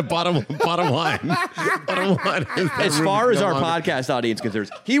 He said bottom line. Bottom line. As far as our podcast audience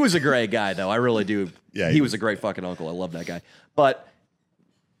concerns, he was a great guy, though. I really do. Yeah, he was a great fucking uncle. I love that guy. But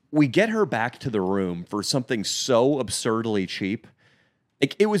we get her back to the room for something so absurdly cheap.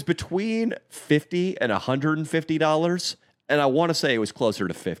 Like, it was between $50 and $150, and I want to say it was closer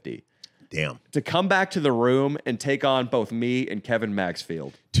to $50. Damn. To come back to the room and take on both me and Kevin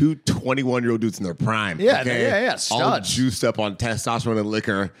Maxfield. 2 21-year-old dudes in their prime. Yeah, okay? yeah, All studs. juiced up on testosterone and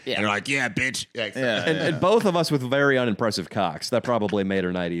liquor. Yeah. And they're like, yeah, bitch. Yeah. And both of us with very unimpressive cocks. That probably made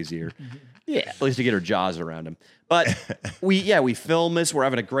her night easier. Yeah. At least to get her jaws around him. But we film this. We're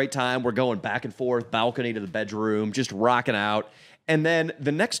having a great time. We're going back and forth, balcony to the bedroom, just rocking out. And then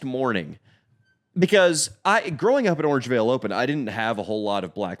the next morning, because growing up at Orangevale Open, I didn't have a whole lot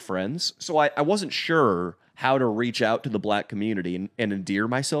of black friends. So I wasn't sure how to reach out to the black community and endear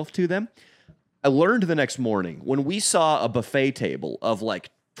myself to them. I learned the next morning when we saw a buffet table of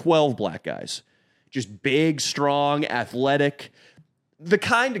like 12 black guys, just big, strong, athletic, the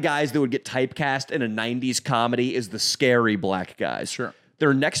kind of guys that would get typecast in a 90s comedy is the scary black guys. Sure.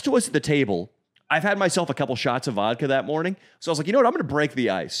 They're next to us at the table. I've had myself a couple shots of vodka that morning. So I was like, you know what? I'm going to break the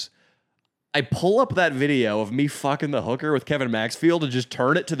ice. I pull up that video of me fucking the hooker with Kevin Maxfield and just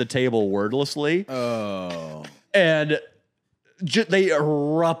turn it to the table wordlessly. Oh. And they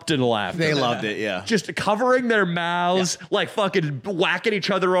erupt in laughter. They loved it, yeah. Just covering their mouths, like fucking whacking each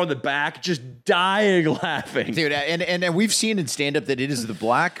other on the back, just dying laughing. Dude, and we've seen in stand-up that it is the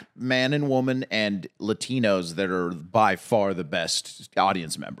black man and woman and Latinos that are by far the best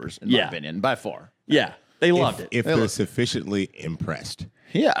audience members, in my opinion, by far. Yeah, they loved it. If they're sufficiently impressed.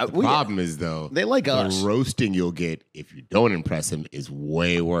 Yeah. The problem is, though, they like us. The roasting you'll get if you don't impress them is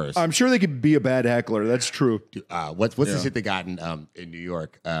way worse. I'm sure they could be a bad heckler. That's true. Dude, what's the shit they got in New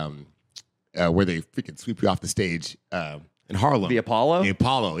York where they freaking sweep you off the stage in Harlem? The Apollo? The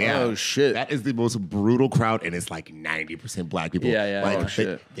Apollo, yeah. Oh, shit. That is the most brutal crowd, and it's like 90% black people. Yeah. Like, Oh,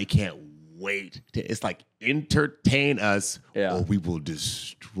 shit. They can't wait. It's like, entertain us or we will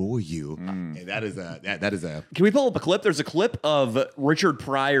destroy you. And that is a... Can we pull up a clip? There's a clip of Richard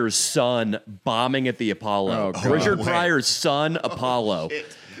Pryor's son bombing at the Apollo. Richard Pryor's son, Apollo.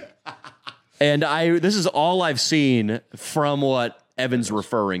 And this is all I've seen from what Evan's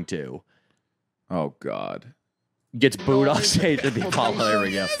referring to. Oh, God. Gets booed off stage at the Apollo. There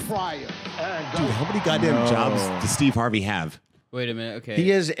we go. Dude, how many goddamn jobs does Steve Harvey have? Wait a minute. Okay. He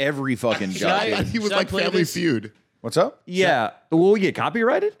has every fucking job. He was Should I like play Family this? Feud. What's up? Yeah. Will we get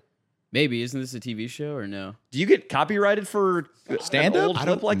copyrighted? Maybe. Isn't this a TV show or no? Do you get copyrighted for Stand-up? an old I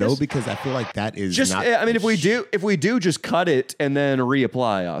clip don't like know this? because I feel like that is Just, not... I mean, if we do, just cut it and then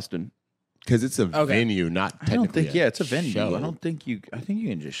reapply, Austin. Because it's a venue, not technically I don't think, a it's a venue. show. I think you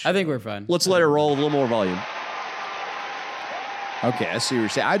can just... I think we're fine. Let's let it roll with a little more volume. Okay, I see what you're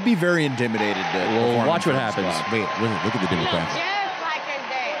saying. I'd be very intimidated. Well, watch what happens. Wait, look at the demographic. Just like a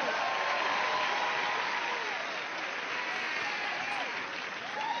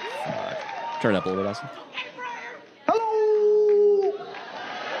dance. Turn it up a little bit, Austin. Hello.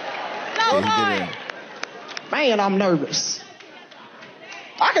 No, hi. Man, I'm nervous.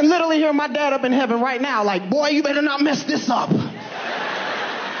 I can literally hear my dad up in heaven right now, like, boy, you better not mess this up.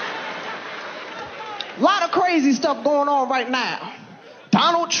 A lot of crazy stuff going on right now.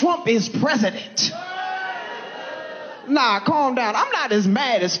 Donald Trump is president. Nah, calm down. I'm not as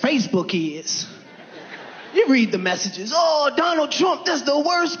mad as Facebook is. You read the messages. Oh, Donald Trump, that's the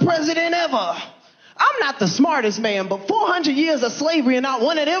worst president ever. I'm not the smartest man, but 400 years of slavery and not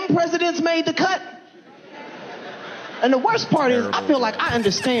one of them presidents made the cut. And the worst part is, I feel like I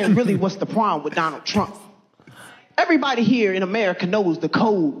understand really what's the problem with Donald Trump. Everybody here in America knows the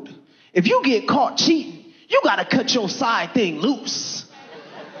code. If you get caught cheating, you gotta cut your side thing loose.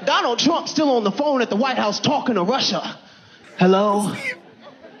 Donald Trump's still on the phone at the White House talking to Russia. Hello?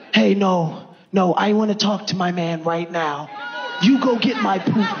 Hey, no, I want to talk to my man right now. You go get my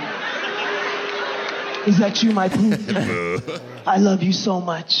Putin. Is that you, my Putin? I love you so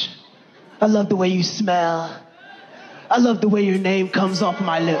much. I love the way you smell. I love the way your name comes off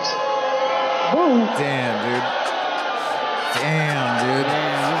my lips. Boom. Damn, dude. Damn, dude.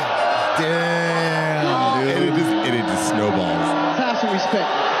 And it just snowballs. Have some respect.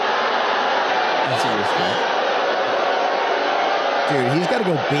 That's some respect. Dude, he's got to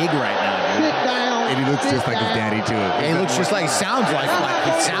go big right now, dude. Sit down. And he looks just like his daddy too. Yeah, he looks just like, sounds like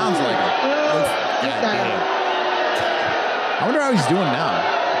it. He sounds like it. Sit down. I wonder how he's doing now.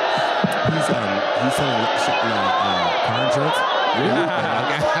 He's selling car insurance.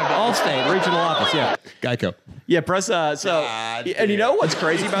 Allstate, regional office, yeah. Geico. Yeah, press, and you know what's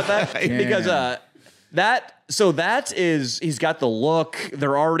crazy about that? Because, that is, he's got the look.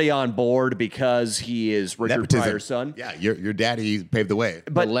 They're already on board because he is Richard Nepotism. Pryor's son. Yeah, your daddy paved the way.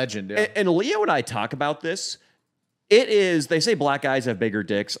 But The legend, yeah. And Leo and I talk about this. It is, they say black guys have bigger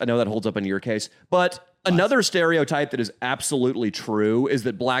dicks. I know that holds up in your case. But another stereotype that is absolutely true is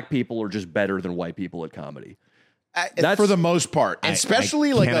that black people are just better than white people at comedy. That's for the most part,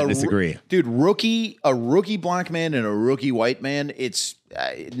 especially like cannot disagree. Dude, a rookie black man and a rookie white man. It's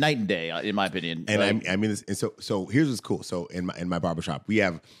night and day, in my opinion. And I mean this, and so here's what's cool. So in my barbershop, we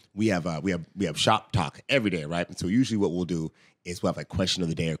have shop talk every day, right? And so usually what we'll do is we'll have like question of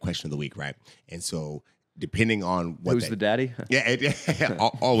the day or question of the week, right? And so depending on what Who's the daddy? Yeah,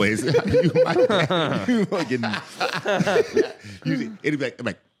 always. It'd be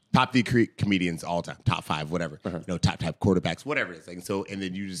like top 3 comedians all time, top 5, whatever. Top quarterbacks, whatever it is. Like, so, and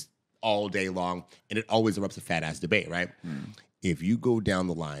then you just all day long, and it always erupts a fat ass debate, right? If you go down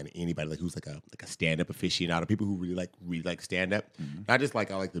the line, anybody like who's like a stand up aficionado, people who really like stand up, not just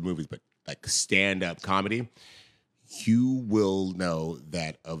like I like the movies, but like stand up comedy, you will know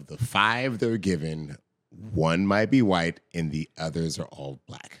that of the 5 they're given, 1 might be white and the others are all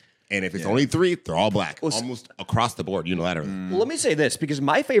black. And if it's only 3, they're all black, almost across the board, unilaterally. Well, let me say this, because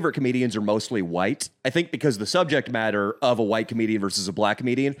my favorite comedians are mostly white. I think because the subject matter of a white comedian versus a black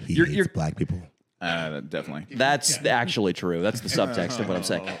comedian, You're black people. definitely. that's actually true. That's the subtext of what I'm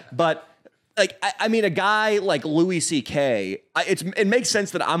saying. But like, I mean, a guy like Louis C.K., it makes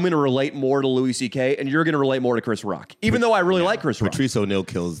sense that I'm going to relate more to Louis C.K. and you're going to relate more to Chris Rock, even though I really like Chris Rock. Patrice O'Neal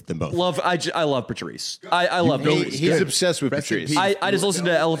kills them both. I love Patrice. I love Patrice. He's obsessed with Rest in Patrice. peace. I just listened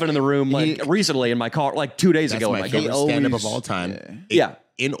to Elephant in the Room recently in my car, like 2 days That's ago. my In my car. favorite stand-up of all time. Yeah.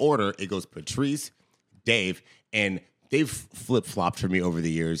 In order, it goes Patrice, Dave, and they've flip-flopped for me over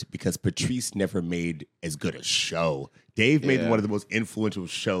the years because Patrice never made as good a show. Dave made one of the most influential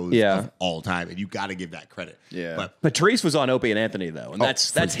shows of all time, and you got to give that credit. Yeah. But Patrice was on Opie and Anthony, though, and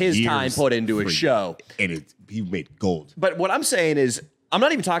that's his years, time put into his show. And he made gold. But what I'm saying is, I'm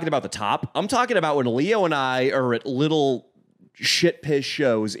not even talking about the top. I'm talking about when Leo and I are at little shit piss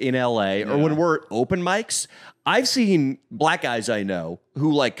shows in LA or when we're at open mics. I've seen black guys I know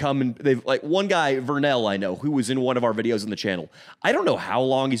who like come and they've like one guy, Vernell, I know, who was in one of our videos in the channel. I don't know how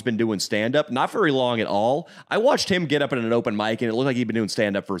long he's been doing stand up, not very long at all. I watched him get up at an open mic and it looked like he'd been doing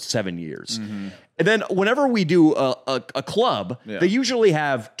stand up for 7 years. And then whenever we do a club, they usually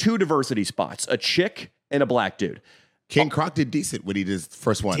have 2 diversity spots, a chick and a black dude. King Kroc did decent when he did his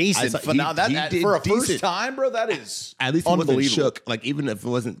first one. Decent. For a first time, bro, that is at least he wasn't unbelievable. shook. Like even if it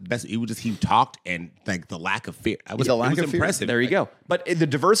wasn't best, he talked and like the lack of fear. It was fear. impressive. There you go. But in the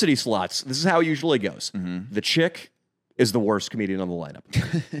diversity slots, this is how it usually goes. The chick is the worst comedian on the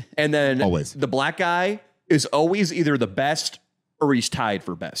lineup. And then Always. the black guy is always either the best or he's tied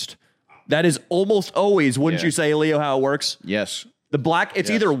for best. That is almost always, wouldn't you say, Leo, how it works? Yes. The black, it's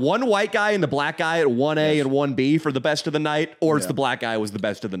either one white guy and the black guy at 1A and 1B for the best of the night, or it's the black guy was the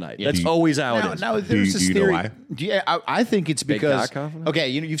best of the night. That's always how it is. Now there's this do you know theory. why? Yeah, I think it's because cock confidence? okay,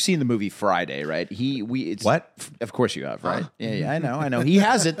 you've seen the movie Friday, right? It's What? Of course you have, right? Yeah, I know. He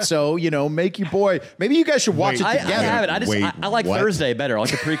has it, so make your boy. Maybe you guys should watch I it together. have it. Wait, I like what? Thursday better. I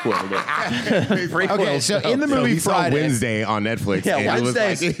like the prequel. Prequel. Okay, so in the movie he saw Friday, Wednesday on Netflix. Yeah, and it was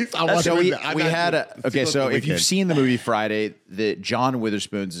Wednesdays. like, so we had so if you've seen the movie Friday, the John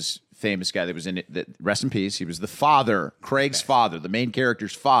Witherspoon's this famous guy that was in it, rest in peace, he was the father, Craig's father, the main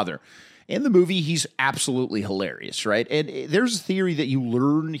character's father. In the movie, he's absolutely hilarious, right? And there's a theory that you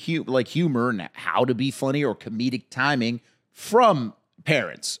learn humor and how to be funny or comedic timing from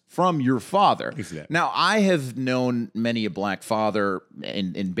parents, from your father. Now, I have known many a black father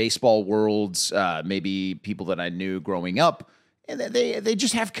in baseball worlds, maybe people that I knew growing up, and they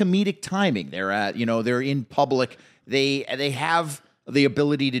just have comedic timing. They're in public. They have the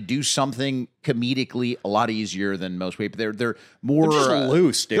ability to do something comedically a lot easier than most people. They're more They're just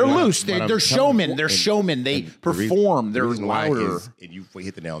loose, dude. They're loose. But I'm They're telling showmen. you, They're and- showmen. They and perform. the They're reason why louder. and you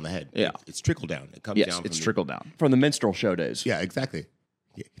hit the nail on the head. Yeah. It's trickle down. It comes Yes, down. it's from trickle down. From the minstrel show days. Yeah, exactly.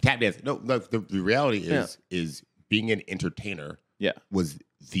 Yeah. Tap dance. No, the reality is being an entertainer. Yeah. Was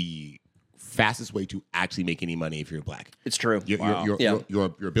the fastest way to actually make any money if you're black. It's true. Your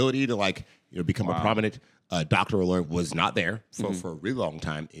ability to become a prominent doctor or lawyer was not there for a really long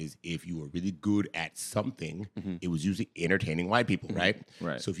time. Is if you were really good at something, it was usually entertaining white people, right?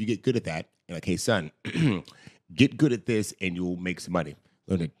 Right. So if you get good at that, and like, hey son, get good at this, and you'll make some money.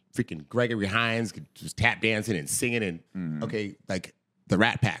 Learn to freaking Gregory Hines just tap dancing and singing, and okay, like the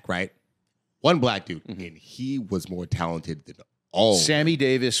Rat Pack, right? One black dude, and he was more talented than all. Sammy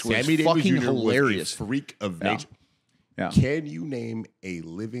Davis was fucking Jr. hilarious. Was a freak of nature. Yeah. Can you name a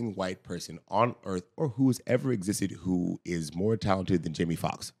living white person on earth or who has ever existed who is more talented than Jamie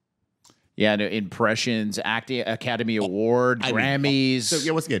Foxx? Yeah, no, impressions, acting, Academy Award, Grammys. So,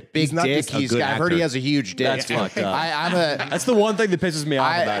 yeah, once again, big he's not dick. just a good I've heard actor. he has a huge dick. That's fucked up. That's the one thing that pisses me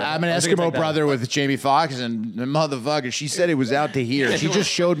off about it. I'm an I was gonna Eskimo take that. brother with Jamie Foxx, and the motherfucker, she said it was out to here. She just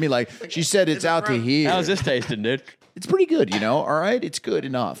showed me, she said it's out to here. How's this tasting, dude? It's pretty good, all right? It's good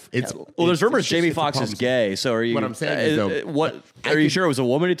enough. Well, there's rumors Jamie Foxx is gay. So are you? What I'm saying is, though, what are you sure it was a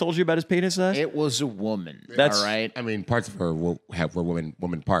woman who told you about his penis size? It was a woman. That's- all right. I mean, parts of her were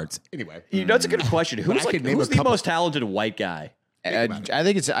woman parts. Anyway, That's a good question. Who's I could name who's a the couple. most talented white guy? I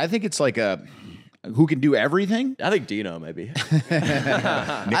think it's like a who can do everything. I think Dino maybe.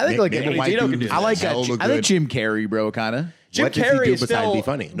 I think like name a white Dino dude can do who's that. I like hell that. look I think good. Jim Carrey, bro, kind of. Jim What does he Carrey do is besides still be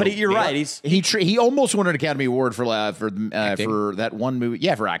funny? but No, you're yeah. right. He almost won an Academy Award for that one movie.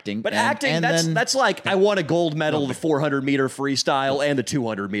 Yeah, for acting. But And- acting, and that's then- that's like I won a gold medal, the 400-meter freestyle and the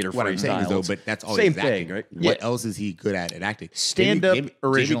 200-meter What I'm saying freestyle. is, though, but that's all same he's thing, acting. right? What else is he good at acting? Stand-up Jamie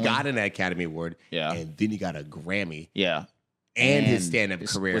originally. got an Academy Award, Yeah. and then he got a Grammy, yeah. and his And stand-up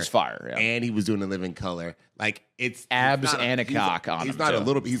was- career was fire, yeah. and he was doing A Living Color. Like it's Abs he's not and a he's cock on He's him, not a too.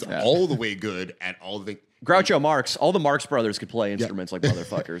 little. He's all the way good at all the. Groucho Marx, all the Marx brothers could play instruments like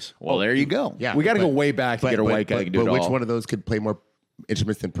motherfuckers. Well, there you go. Yeah, we got to go but- way back to get a white guy who can do but it which all. one of those could play more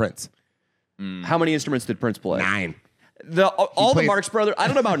instruments than Prince? How many instruments did Prince play? 9. All the played- Marx brothers. I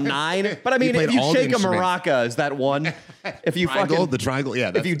don't know about 9, but I mean, played if you all the shake a instruments. maraca, is that one? If you Triangle, the triangle.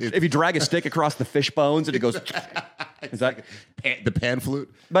 Yeah, if you drag a stick across the fish bones and it goes, is that? the pan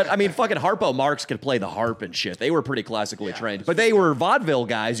flute. But I mean, fucking Harpo Marx could play the harp and shit. They were pretty classically trained, but they were vaudeville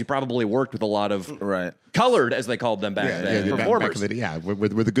guys who probably worked with a lot of Right. colored, as they called them back then, back performers. in the,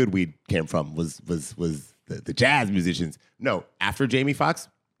 where the good weed came from was the jazz musicians. No, after Jamie Foxx,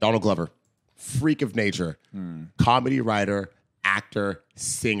 Donald Glover, freak of nature, comedy writer, actor,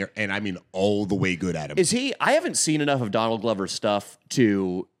 singer, and I mean all the way good at him. Is he? I haven't seen enough of Donald Glover's stuff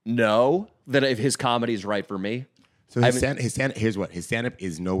to know that if his comedy is right for me. So his stand-up, here's what, his stand-up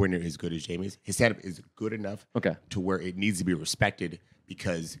is nowhere near as good as Jamie's. His stand-up is good enough to where it needs to be respected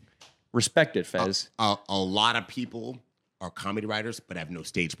because Respect it, Fez. a lot of people are comedy writers but have no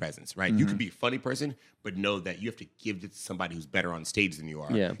stage presence, right? You could be a funny person, but know that you have to give it to somebody who's better on stage than you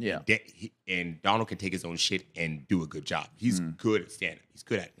are. Yeah. Yeah. And Donald can take his own shit and do a good job. He's good at stand-up. He's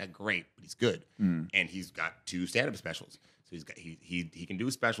good at it. Not great, but he's good. And he's got 2 stand-up specials. So he can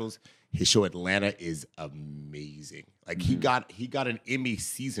do specials. His show Atlanta is amazing. Like he got an Emmy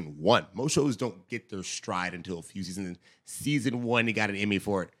season 1. Most shows don't get their stride until a few seasons in. Season 1, he got an Emmy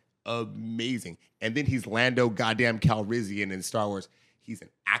for it. Amazing. And then he's Lando goddamn Calrissian in Star Wars. He's an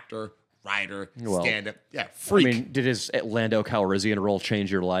actor, writer, stand-up. Yeah, freak. I mean, did his Lando Calrissian role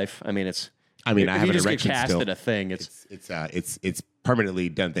change your life? I mean, it's. I mean, if I have you an just get erection cast still. in a thing. It's permanently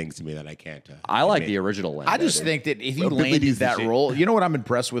done things to me that I can't. I like admit. the original Lando. I just dude. think that if he Well, Billy landed D's the that shit. role, you know what I'm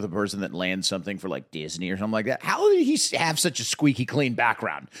impressed with a person that lands something for like Disney or something like that. How did he have such a squeaky clean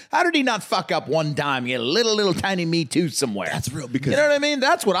background? How did he not fuck up one time and get a little tiny Me Too somewhere? That's real because you know what I mean.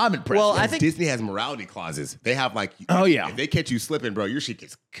 That's what I'm impressed. Well, with. I think Disney has morality clauses. They have like, Oh, yeah. if they catch you slipping, bro, your shit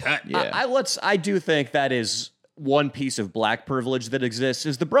gets cut. Yeah. I do think that is one piece of black privilege that exists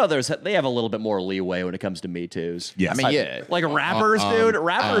is the brothers. They have a little bit more leeway when it comes to Me Too's. Yes. I mean, yeah. Like rappers, dude.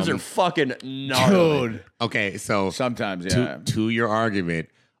 Rappers are fucking gnarly. Dude. Okay, so Sometimes, yeah. to your argument,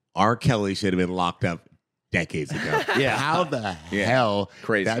 R. Kelly should have been locked up decades ago. Yeah. How the hell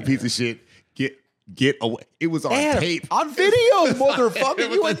Crazy, that piece of shit get away? It was on tape. On video, motherfucker. It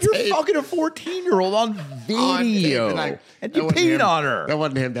was You're on tape. fucking a 14-year-old on video. On tape. And That you wasn't peed him. on her. That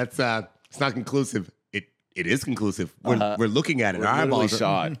wasn't him. That's it's not conclusive. It is conclusive. We're looking at it. Our Literally eyeballs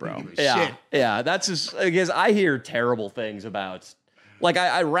saw it, bro. Yeah, Shit. yeah. That's just because I hear terrible things about. Like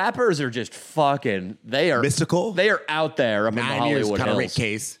I rappers are just fucking. They are Mystical? They are out there up in the 9 years Hollywood kind of rape Hills.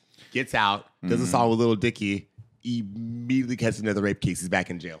 case, gets out, does a song with Little Dicky, immediately catches another rape case. He's back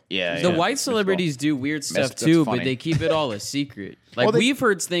in jail. Yeah. The white celebrities do weird stuff That's too, funny. but they keep it all a secret. Like Well, we've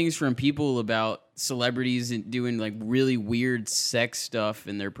heard things from people about celebrities and doing like really weird sex stuff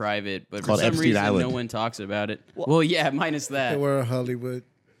in their private, but for called some Epstein reason Island. no one talks about it. Well, yeah, minus that. We're Hollywood.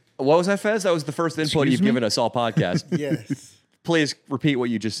 What was that, Fez? That was the first input you've given us all podcast. Yes. Please repeat what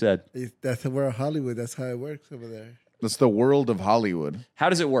you just said. That's we're Hollywood. That's how it works over there. That's the world of Hollywood. How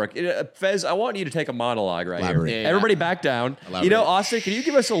does it work? Fez, I want you to take a monologue right Elaborate. here. Yeah, yeah. Everybody back down. Elaborate. You know, Austin, can you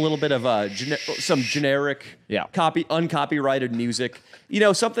give us a little bit of some generic, uncopyrighted music? You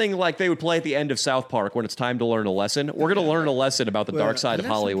know, something like they would play at the end of South Park when it's time to learn a lesson. We're going to learn a lesson about the Well, dark side of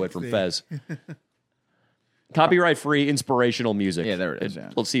lesson Hollywood from thing. Fez. Copyright-free, inspirational music. Yeah, there it is,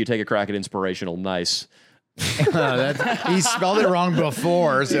 yeah. Let's see you take a crack at inspirational. Nice. He spelled it wrong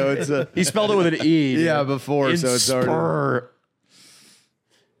before, so it's a... He spelled it with an E. Yeah, before, so it's already...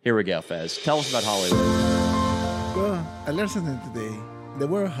 Here we go, Fez. Tell us about Hollywood. Well, I learned something today. The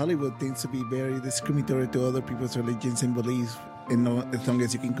word Hollywood tends to be very discriminatory to other people's religions and beliefs. And as long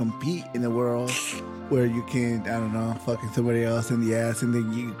as you can compete in a world where you can, I don't know, fucking somebody else in the ass and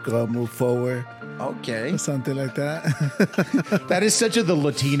then you go move forward Okay. or something like that. That is such the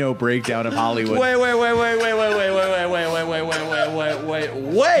Latino breakdown of Hollywood. Wait.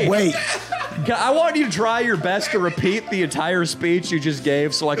 Wait, I want you to try your best to repeat the entire speech you just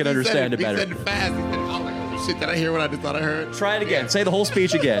gave so I can understand it He better. said it fast. He said, I was like, oh, shit, did I hear what I just thought I heard? Try it again. Say the whole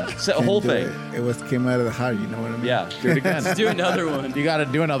speech again. Say the whole do thing. It came out of the heart, you know what I mean? Yeah. Do it again. Let's do another one. You got to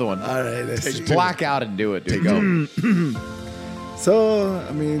do another one. All right, let's see. Black out and do it, dude. Go. So,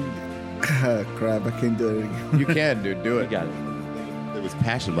 I mean, crap, I can't do it again. You can, dude. Do You it. got it. There was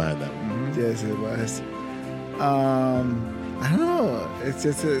passion behind that. Yes, it was. I don't know. It's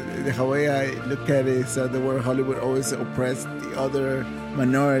just the way I look at it is that the word Hollywood always oppressed the other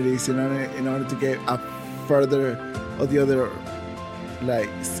minorities in order to get up further of the other like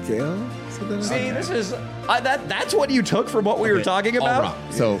scale. Something like See, that. this is that's what you took from what we were talking All about.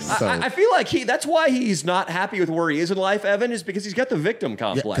 right. So I feel like that's why he's not happy with where he is in life, Evan, is because he's got the victim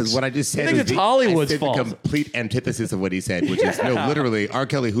complex. because what I just said I think is it's Hollywood's I said fault. the complete antithesis of what he said, which is no, literally, R.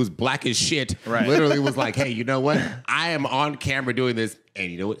 Kelly, who's black as shit, literally was like, hey, you know what? I am on camera doing this,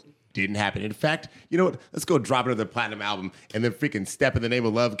 and you know what? Didn't happen. In fact, you know what? Let's go drop another platinum album, and then freaking "Step in the Name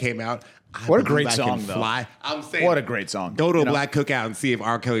of Love" came out. What a Believe great I song, Can though. Fly. I'm saying, What a great song. Go to You a know? black cookout and see if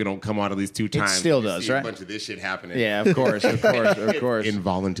R. Kelly don't come on at least 2 times. still You does, see right? A bunch of this shit happening. Yeah, of course, of course.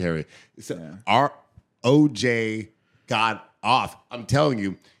 Involuntary. So our OJ got off. I'm telling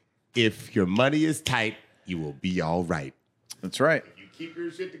you, if your money is tight, you will be all right. That's right. You keep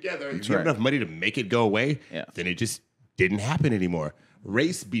your shit together. If you right. have enough money to make it go away, Yeah. then it just didn't happen anymore.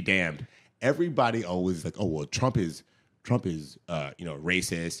 Race be damned. Everybody always like, oh well, Trump is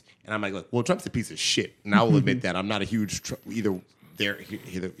racist, and I'm like, look, well, Trump's a piece of shit, and I will admit that I'm not a huge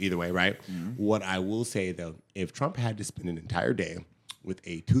either way, right? What I will say though, if Trump had to spend an entire day with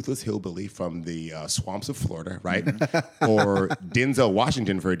a toothless hillbilly from the swamps of Florida, right, or Denzel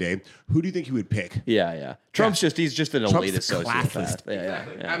Washington for a day, who do you think he would pick? Yeah. Trump's he's just an Trump's elitist classist.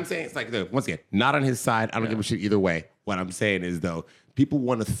 sociopath. Yeah. I'm saying it's like, look, once again, not on his side. I don't give a shit either way. What I'm saying is though, people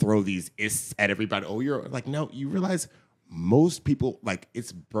want to throw these ists at everybody. Oh, you're like, no, you realize most people like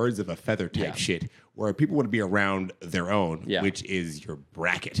it's birds of a feather type shit where people want to be around their own, which is your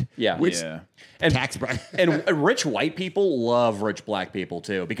bracket. Yeah. Which And tax bracket. and rich white people love rich black people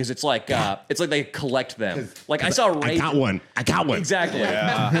too because it's like they collect them. Like I saw Ray. I got one. Exactly.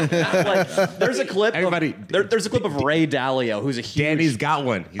 Like there's a clip. Everybody- There's a clip of Ray Dalio, who's a huge. Danny's got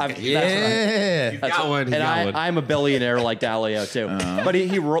one. He's got, Yeah. he's got one. He's got one. I'm a billionaire like Dalio too. But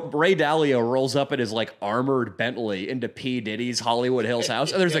Ray Dalio rolls up in his like armored Bentley into P. Diddy's Hollywood Hills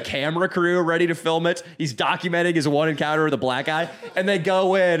house, and there's a camera crew ready to film it. He's documenting his one encounter with a black guy, and they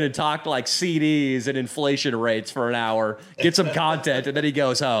go in and talk like CDs and inflation rates for an hour, get some content, and then he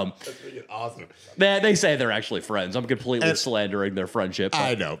goes home. That's freaking awesome. They say they're actually friends. I'm completely slandering their friendship.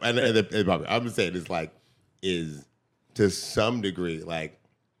 I know, and I'm saying is to some degree like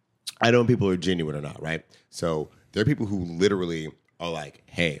I know people are genuine or not, right? So there are people who literally are like,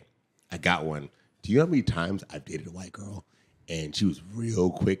 "Hey, I got one." Do you know how many times I've dated a white girl and she was real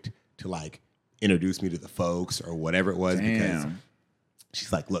quick to like introduce me to the folks or whatever it was because Damn.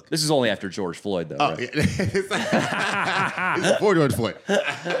 she's like, look. This is only after George Floyd, though. Oh, right? yeah. It's before George Floyd.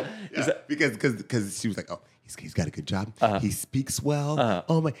 Yeah, because she was like, oh, he's got a good job. He speaks well.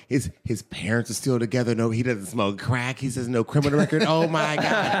 Oh my, his parents are still together. No, he doesn't smoke crack. He says no criminal record. Oh my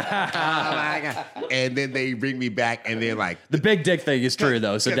god. Oh my god. And then they bring me back, and they're like, The big dick thing is true,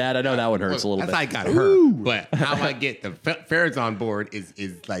 though. So, Dad, I know that one hurts a little that's bit. how I got her. But how I get the parents on board is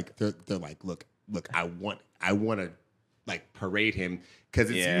like they're like, look, I want to like parade him because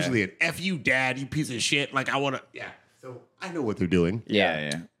it's usually an F you, Dad, you piece of shit. Like I want to, So I know what they're doing.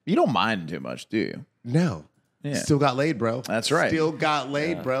 Yeah. You don't mind too much, do you? No. Yeah. Still got laid, bro. That's right. Still got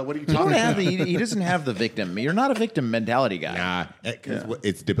laid, bro. What are you You don't talking have about? he doesn't have the victim. You're not a victim mentality guy. Nah, because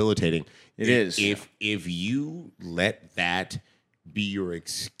it's debilitating. It is. If you let that be your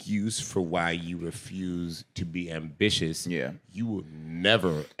excuse for why you refuse to be ambitious, you will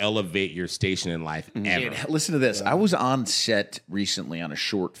never elevate your station in life ever. Dude, listen to this. I was on set recently on a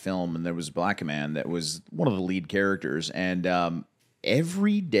short film, and there was a black man that was one of the lead characters, and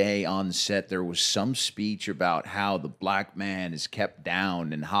every day on set there was some speech about how the black man is kept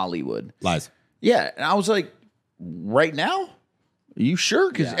down in Hollywood. Lies. Yeah, and I was like, right now? Are you sure?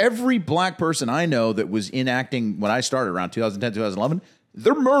 Because every black person I know that was in acting when I started around 2010, 2011,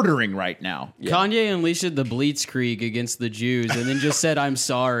 they're murdering right now. Kanye unleashed the Blitzkrieg against the Jews and then just said, I'm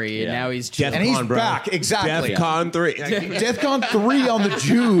sorry. And now he's chilling. And he's Defcon, bro. back. Exactly. DEFCON 3. DEFCON 3 on the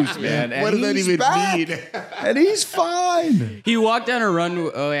Jews, man. And What does that he's even back. mean? And he's fine. He walked down a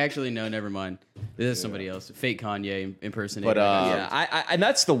runway. Oh, actually, no, never mind. This is somebody else. Fake Kanye impersonator. But, Yeah, I and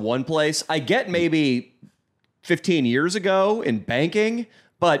that's the one place I get maybe 15 years ago in banking,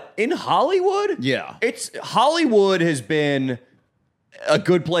 but in Hollywood, Hollywood has been a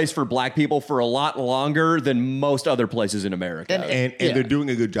good place for black people for a lot longer than most other places in America. And they're doing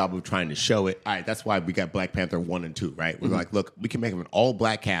a good job of trying to show it. All right, that's why we got Black Panther 1 and 2, right? We're like, look, we can make an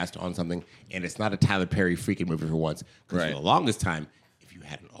all-black cast on something, and it's not a Tyler Perry freaking movie for once. Because for the longest time, if you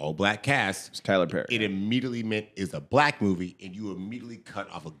had an all-black cast, It's Tyler Perry. it immediately meant it's a black movie, and you immediately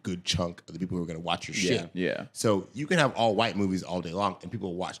cut off a good chunk of the people who are going to watch your shit. Yeah. So you can have all-white movies all day long, and people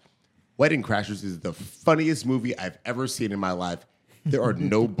will watch. Wedding Crashers is the funniest movie I've ever seen in my life. There are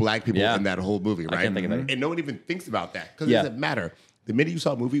no black people in that whole movie, right? can't think of any. And no one even thinks about that because it doesn't matter. The minute you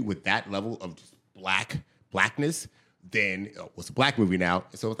saw a movie with that level of just blackness, then it's a black movie now.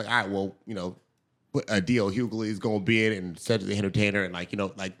 So it's like, all right, well, D.L. Hughley is going to be in it and Cedric the Entertainer and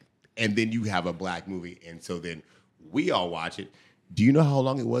and then you have a black movie. And so then we all watch it. Do you know how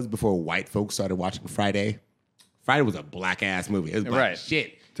long it was before white folks started watching Friday? Friday was a black-ass movie. It was black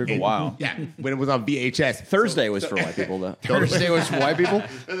shit. Took a while. Yeah, when it was on VHS. Thursday was for white people, though. Thursday was for white people?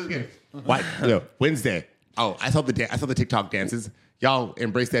 Wednesday. Oh, I saw the TikTok dances. Y'all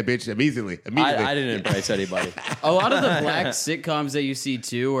embrace that bitch immediately. I didn't embrace anybody. A lot of the black sitcoms that you see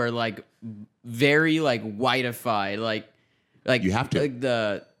too are very whiteified. Like You have to. Like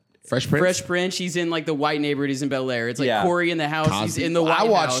the Fresh Prince. Fresh Prince, he's in the white neighborhood, he's in Bel Air. It's like Corey in the house, he's Cosby. in the I White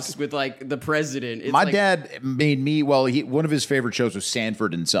watched- House with the president. It's My dad made me, one of his favorite shows was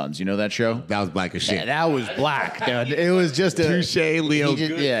Sanford and Sons. You know that show? That was black as shit. Yeah, that was black, dude. It was just a... Touche, Leo. He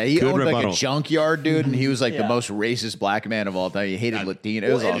Good owned rebuttal. a junkyard, dude, and he was the most racist black man of all time. He hated Latino.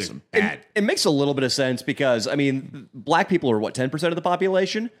 It was Well, awesome. Bad. It makes a little bit of sense because, black people are 10% of the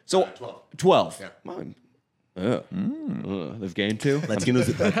population? So 12. Yeah. They've gained 2.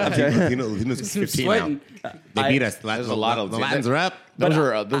 Latinos is 15 sweating. now. They beat us. There's a lot of the Latins are up. Those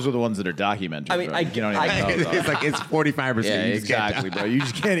are the ones that are documented. I mean, bro. I- You don't even know about. It's like it's 45%. Yeah, You just can't- exactly, bro. You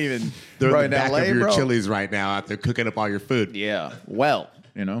just can't even. They're bro, in the back LA, of your bro. Chili's right now out there cooking up all your food. Yeah, but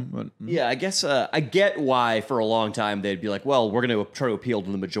Yeah, I guess I get why for a long time they'd be like, well, we're going to try to appeal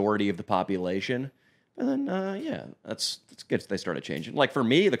to the majority of the population. And then, that's good. They started changing. Like for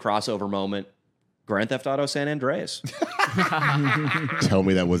me, the crossover moment, Grand Theft Auto San Andreas. Tell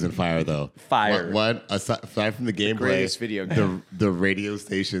me that wasn't fire though. Fire. What? Aside from the gameplay, greatest video game. the radio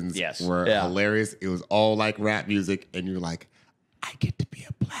stations were hilarious. It was all like rap music, and you're like, I get to be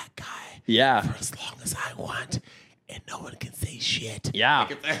a black guy Yeah. for as long as I want, and no one can say shit. Yeah.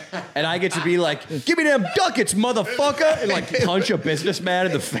 And I get to be like, give me them ducats, motherfucker, and punch a businessman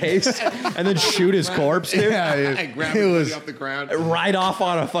in the face and then shoot his corpse, dude. I grabbed it off the ground. Right off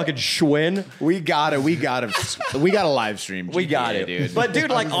on a fucking Schwinn. we got a live stream. We got it, dude. But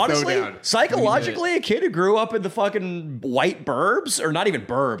dude, honestly, down. psychologically, a kid who grew up in the fucking white burbs, or not even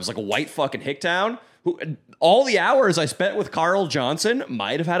burbs, like a white fucking hicktown, who all the hours I spent with Carl Johnson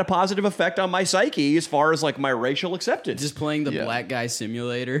might have had a positive effect on my psyche as far as like my racial acceptance. Just playing the black guy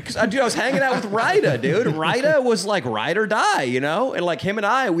simulator. Dude, I was hanging out with Ryda, dude. Ryda was like ride or die, you know? And like him and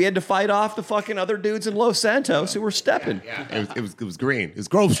I, we had to fight off the fucking other dudes in Los Santos who were stepping. Yeah. It was green. It was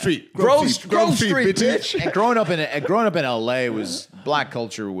Grove Street. Grove Street, bitch. And growing up in LA was black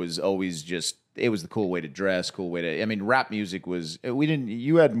culture was always just it was the cool way to dress, cool way to. I mean, rap music was we didn't.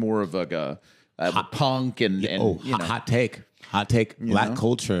 You had more of like a punk and you know. hot take. Black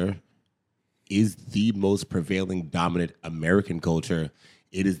culture is the most prevailing dominant American culture.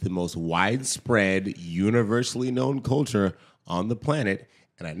 It is the most widespread, universally known culture on the planet,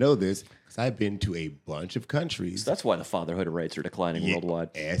 and I know this. I've been to a bunch of countries. That's why the fatherhood rates are declining worldwide.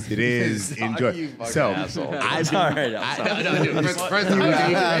 Yes, it is. Enjoy. So, I'm sorry. You asshole, dude.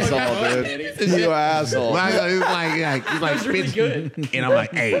 You asshole. He's like, bitch. Good. And I'm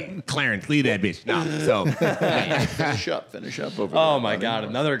like, hey, Clarence, leave that bitch. No. So, finish up over oh there, my buddy. God,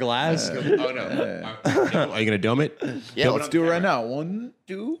 another glass. oh no. Are you gonna dome it? Yeah, let's do it right now. 1,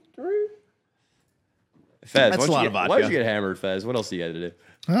 2, 3. Fez, That's a lot of vodka. Why would you get hammered, Fez? What else do you got to do?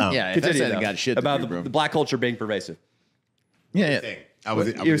 Yeah, Continue, that's though. got shit about to do, the black culture being pervasive. Yeah. I was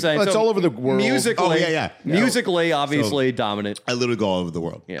You were saying Well, it's so all over the world. Musically, musically, obviously So- dominant. I literally go all over the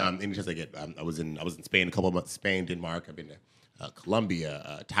world. Yeah. Any chance I get. I was in Spain a couple of months. Spain, Denmark. I've been to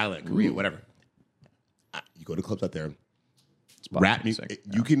Colombia, Thailand, Korea, whatever. You go to clubs out there. Rap music.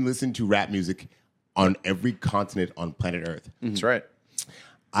 You can listen to rap music on every continent on planet Earth. That's right.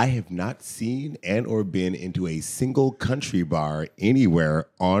 I have not seen and or been into a single country bar anywhere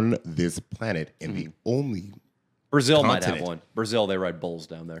on this planet, and the only Brazil might have continent. one. Brazil, they ride bulls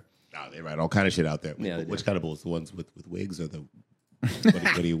down there. they write all kind of shit out there. Yeah, they Which do. kind of bulls? The ones with wigs or the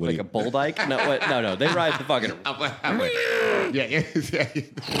what do you Like a bull dyke? No. They ride the fucking yeah.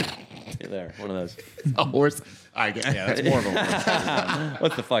 there. One of those. A horse. All right, yeah, that's more of a horse.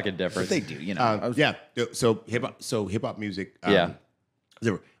 What's the fucking difference? They do, you know. Yeah. So hip hop music. Yeah.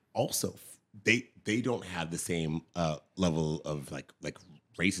 They were also they don't have the same level of like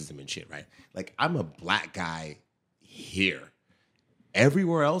racism and shit, right? Like I'm a black guy here.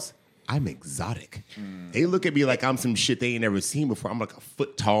 Everywhere else, I'm exotic. They look at me like I'm some shit they ain't never seen before. I'm like a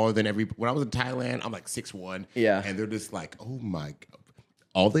foot taller than when I was in Thailand, I'm like 6'1". Yeah. And they're just like, oh my God.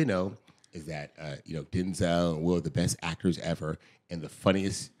 All they know is that Denzel and Will are the best actors ever, and the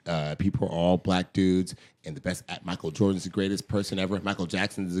funniest people are all black dudes, and the best Michael Jordan's the greatest person ever. Michael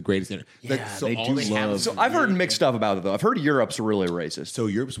Jackson is the greatest. So I've heard mixed stuff about it though. I've heard Europe's really racist. So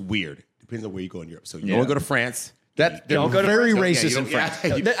Europe's weird. Depends on where you go in Europe. So you want to go to France. They're Don't go to very France. racist Yeah, in you don't-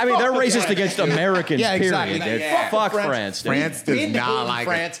 France. yeah, I mean, they're racist against Americans. Yeah, exactly. Period. Yeah. Fuck France. Dude. France does not like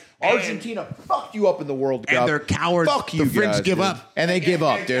France. it. Argentina fucked you up in the World Cup. And they're cowards. Fuck you The French guys, give dude. up. And they give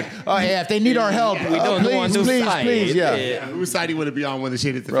up, dude. Oh, yeah, if they need our help, We don't want to fight. please, yeah. Yeah, whose side do you want to be on when the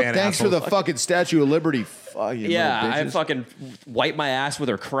shit hits the Bro, fan? thanks for asshole? the fucking Statue of Liberty. Fuck you Yeah, little I bitches. fucking wipe my ass with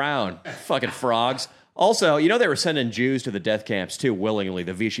her crown. Fucking frogs. Also, you know they were sending Jews to the death camps too willingly.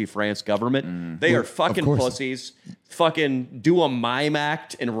 The Vichy France government. They are fucking course. pussies. Fucking do a mime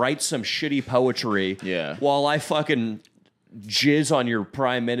act and write some shitty poetry. Yeah. While I fucking jizz on your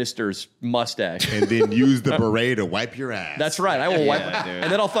prime minister's mustache. And then use the beret to wipe your ass. That's right. I will wipe, and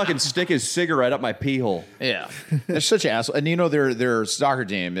then I'll fucking stick his cigarette up my pee hole. Yeah, they're such assholes. And you know their soccer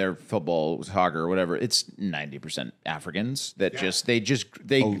team, their football, soccer, or whatever. It's 90% Africans that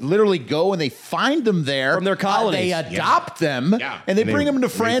they literally go and they find them there From their colonies. They adopt them Yeah. and they And bring they them to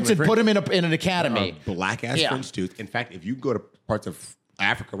raise France them and in put them in an academy. Black ass Yeah. French dudes. In fact, if you go to parts of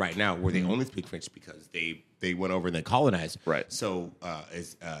Africa right now where they only speak French because they went over and they colonized. Right. So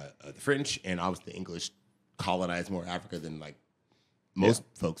the French and obviously the English colonized more Africa than like most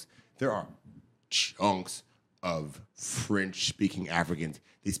folks. There are chunks of French speaking Africans.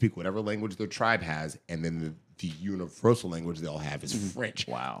 They speak whatever language their tribe has, and then the universal language they all have is French.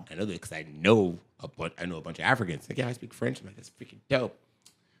 Wow. I know that because I know a bunch of Africans. Like, yeah, I speak French. I'm like, that's freaking dope.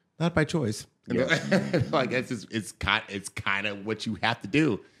 Not by choice. Like it's kind of what you have to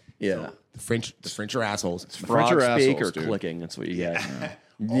do. Yeah. So the French are assholes. Frog are speak assholes, or dude. clicking. That's what you get.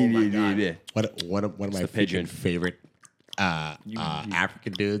 Oh my god! One of my pigeon. favorite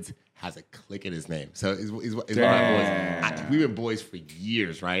African dudes has a click in his name. So he's one of my boys. We've been boys for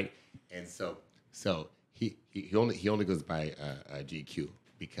years, right? And so he only goes by GQ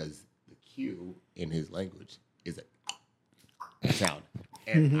because the Q in his language is a sound,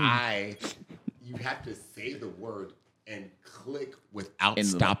 and you have to say the word and click without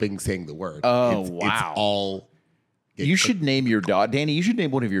stopping saying the word. Oh, It's wow. all. You should name your dog, Danny. You should name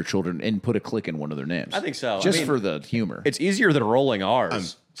one of your children and put a click in one of their names. I think so. Just I mean, for the humor. It's easier than rolling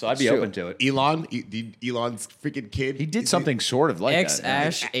R's. So I'd be True. open to it. Elon's freaking kid. He did something sort of like X that.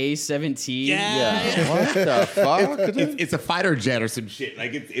 Ash A17. What the fuck? It's a fighter jet or some shit.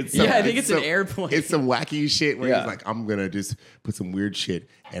 Like it's Yeah, I think it's an airplane. It's some wacky shit where Yeah. he's like, I'm gonna just put some weird shit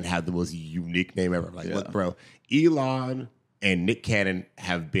and have the most unique name ever. Like, look, bro, Elon and Nick Cannon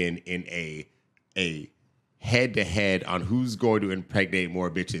have been in a head to head on who's going to impregnate more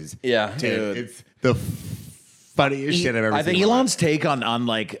bitches. Yeah. Dude, it's the funniest shit I've ever I seen. think Elon's take on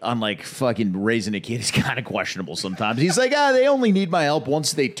fucking raising a kid is kind of questionable sometimes. He's like, they only need my help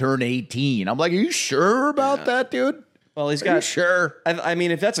once they turn 18. I'm like, are you sure about that, dude? Well, he's Are you got. sure? I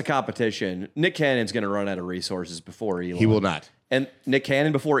mean, if that's a competition, Nick Cannon's going to run out of resources before Elon. He will not. And Nick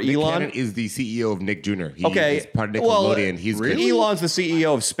Cannon before Nick Elon. Cannon is the CEO of Nick Jr. He Okay, is part of well, Nickelodeon. He's good. Elon's the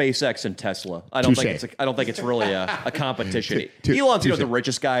CEO of SpaceX and Tesla. I don't Touche. think it's really a competition. Touche. Elon's the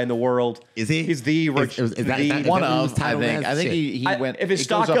richest guy in the world. Is he? He's the rich. Is that- the- is that One what of, his title is? I think Shit. he went. if his it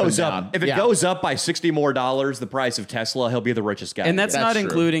stock and goes up, down. if it goes up by $60 more, the price of Tesla, he'll be the richest guy. And that's That's not true.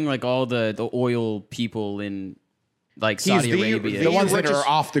 including like all the oil people in like He's Saudi the- Arabia. the ones that richest- are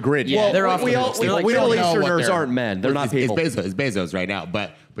off the grid. Yeah, they're off we the all, list. we, They're like- we don't Middle know what Easterners they're- aren't men. They're not It's people. Bezos. It's Bezos right now.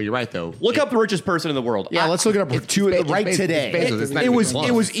 But you're right though. Look up the richest person in the world. Yeah, let's look it up It's right Bezos. today. It's Bezos. It's not It even was close.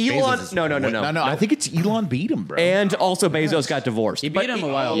 it was Bezos Elon. is- No. No, I think it's Elon beat him, bro. And also Bezos got divorced. He beat him a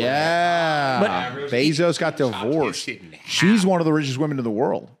while ago. yeah, Bezos got divorced. Shit in half. She's one of the richest women in the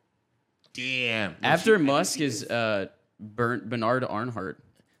world. Damn. After Musk is Bernard Arnault.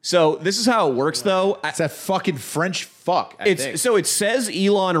 So this is how it works, though. It's that fucking French fuck. I think. So it says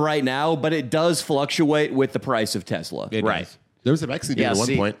Elon right now, but it does fluctuate with the price of Tesla. It Right. does. There was a Mexican dude Yeah, at one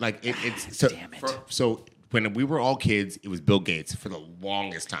see. point. Like it's so. Damn it. So when we were all kids, it was Bill Gates for the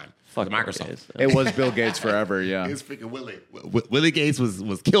longest time. Fuck the Microsoft. It was Bill Gates forever. Yeah. It was freaking Willie. Willie Gates was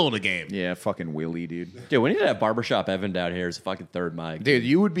killing the game. Yeah, fucking Willie, dude. Dude, we need to have Barbershop Evan down here as a fucking third mic. Dude,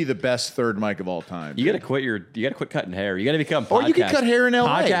 you would be the best third mic of all time. You gotta quit cutting hair. You gotta become Or you can podcast- cut hair in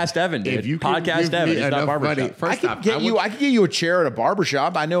LA. Podcast Evan, dude. If you can Podcast give Evan. me It's not enough Barbershop. money- First I could off, get you a chair at a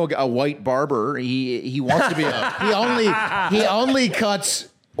barbershop. I know a white barber. He wants to be he only cuts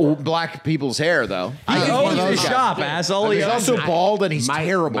black people's hair though. He He's one owns of those his guys. shop, asshole. He's He owns also it. bald and he's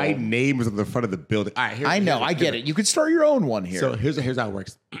terrible. My name was on the front of the building. All right, I know, I get it. You could start your own one here. So here's how it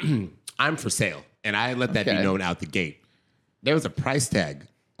works. I'm for sale, and I let that be Okay. known out the gate. There was a price tag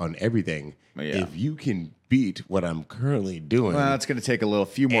on everything. Yeah. If you can beat what I'm currently doing, well, it's going to take a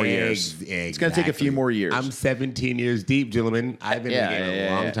few more years. It's going to take a few more years. I'm 17 years deep, gentlemen. I've been in the game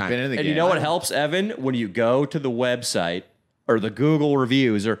a long time. Been in the And game. you know what helps, Evan? When you go to the website or the Google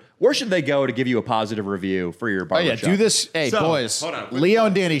reviews, or where should they go to give you a positive review for your Oh yeah, barbershop? do this. Hey So, boys, hold on. Leo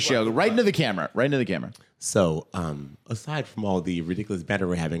and Danny show. Right into the camera. Right into the camera. So, aside from all the ridiculous banter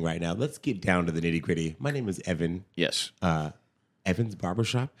we're having right now, let's get down to the nitty gritty. My name is Evan. Yes. Evan's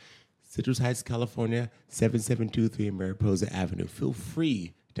Barbershop, Citrus Heights, California, 7723 Mariposa Avenue. Feel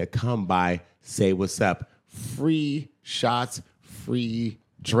free to come by, say what's up. Free shots, free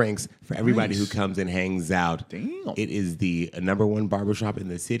drinks for everybody who comes and hangs out. Damn. It is the number one barbershop in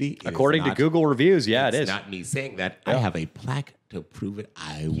the city. It is According to not- Google reviews, yeah, it it's is. not me saying that. I have a plaque to prove it.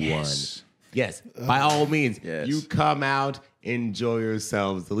 I Yes. won. Yes, by all means, Yes. you come out, enjoy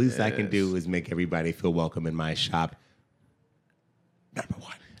yourselves. The least I can do is make everybody feel welcome in my shop. Number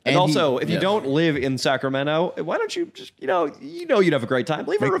one. And And also, he- if you yeah. don't live in Sacramento, why don't you just, you'd have a great time.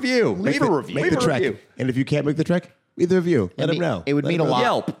 Leave a review. Leave a review. Make Leave the a trek. review. And if you can't make the trek, leave the review. Let them know. it would Let mean them a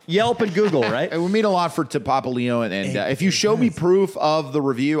know. lot. Yelp and Google, right? It would mean a lot to Papa Leo, and if you show me proof of the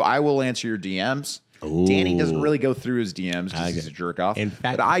review, I will answer your DMs. Danny doesn't really go through his DMs because he's a jerk off. In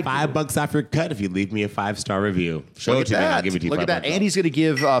fact, but I do. $5 off your cut if you leave me a 5-star review. Show Look it to at me and I'll that. give it to you. Look at that. $5 off. Andy's going to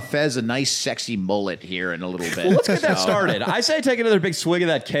give Fez a nice, sexy mullet here in a little bit. Well, let's get that So- started. I say take another big swig of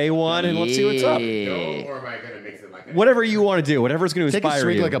that K1 and let's see what's up. Or am I going to mix it like that? Whatever you want to do, whatever's going to Take a inspire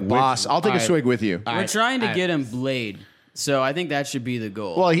swig you. like a boss. I'll take a All right. swig with you. All We're right. trying to All get him Blade, so I think that should be the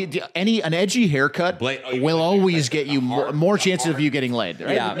goal. Well, an edgy haircut will always get you more chances of you getting laid.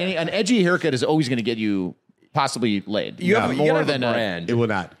 Right? Yeah. An edgy haircut is always going to get you possibly laid. You have more more than than a a brand. It will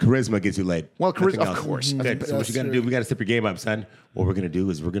not. Charisma gets you laid. Well, Nothing of else. course. Okay, so what That's you got to true. do? We got to step your game up, son. What we're gonna do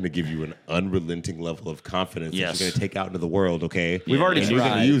is we're gonna give you an unrelenting level of confidence Yes. that you're gonna take out into the world. Okay, We've already and you're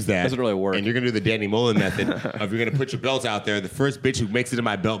gonna tried. use that. Doesn't really work. And you're gonna do the Danny Mullen method of you're gonna put your belt out there. The first bitch who makes it in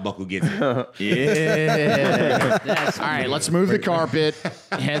my belt buckle gets it. Yeah. All right, let's move the carpet.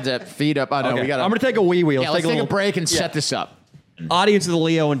 Heads up, feet up. I know Okay, we got. I'm going to take a wee wheel. Yeah, let's take a break and set this up. Audience of the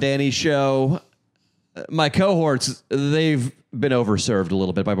Leo and Danny show. My cohorts, they've been overserved a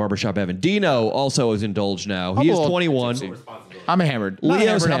little bit by Barbershop Evan. Dino also is indulged now. He is 21. I'm hammered. Not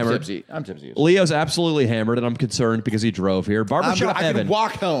Leo's I'm hammered. tipsy. I'm tipsy. Leo's absolutely hammered, and I'm concerned because he drove here. Barbershop I Evan. can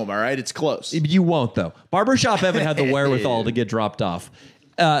walk home, all right? It's close. You won't, though. Barbershop Evan had the wherewithal to get dropped off.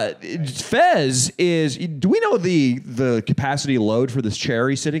 Fez is. Do we know the capacity load for this chair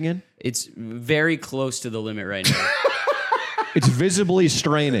he's sitting in? It's very close to the limit right now. It's visibly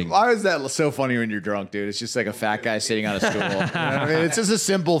straining. Why is that so funny when you're drunk, dude? It's just like a fat guy sitting on a stool. You know what I mean? It's just a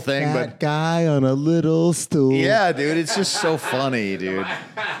simple thing, but guy on a little stool. yeah, dude, it's just so funny, dude.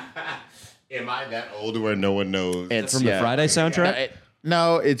 Am I that old where no one knows? It's From the Friday soundtrack?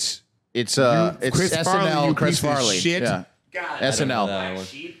 No, it's Chris SNL. Farley, you Chris piece of Farley. shit. Yeah. God, SNL.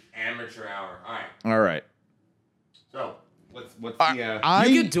 cheap amateur hour. All right. All right. So what's the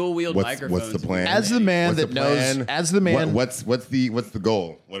You could dual wield What's microphones. the plan? As the man What's that the knows, plan? as the man, what's the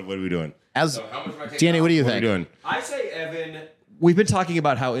goal? What are we doing? as how much am I taking Danny, what do you What are we think? doing? I say, Evan, we've been talking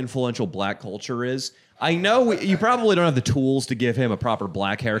about how influential black culture is. I know you probably don't have the tools to give him a proper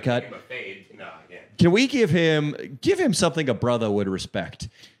black haircut. a fade? No, I can't. Can we give him something a brother would respect?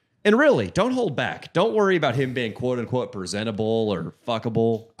 And really, don't hold back. Don't worry about him being quote unquote presentable or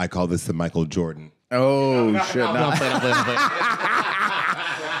fuckable. I call this the Michael Jordan. Oh shit! No.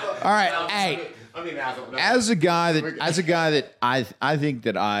 All right, hey. I mean, As a guy that I think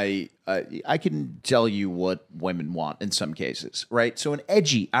that I can tell you what women want in some cases, right? So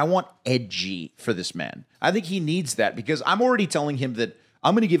I want edgy for this man. I think he needs that because I'm already telling him that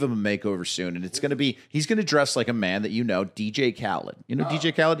I'm going to give him a makeover soon, and he's going to dress like a man that DJ Khaled. You know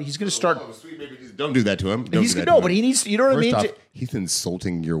DJ Khaled? He's going to start. Sweet baby, don't do that to him. But he needs. You know what I mean? Off, he's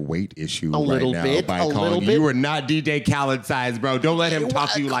insulting your weight issue little right now bit, by a calling little you. bit. You are not DJ Khaled size, bro. Don't let him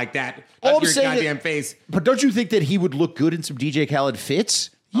talk to you like that. All I'm That's your saying goddamn is- face. But don't you think that he would look good in some DJ Khaled fits?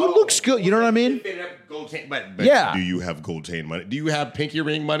 He looks good. You know what I mean? But Yeah. do you have gold chain money? Do you have pinky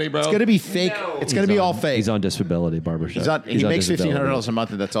ring money, bro? It's gonna be fake. It's gonna be all fake. He's on disability, Barbershop. He makes $1,500 a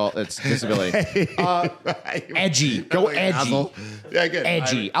month, and that's all. That's disability. Edgy, go edgy, Asshole. Yeah, good.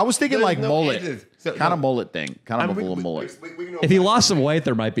 edgy. I was thinking There's like no mullet, edges. So- kind of mullet thing, kind of a little we- mullet. we can If he lost some weight,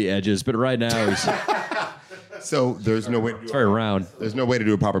 there might be edges, but right now he's So there's no way. very round. There's no way to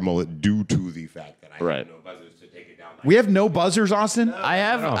do a proper mullet due to the fact that I Right. have no buzzers to take it down. We have no buzzers, Austin. I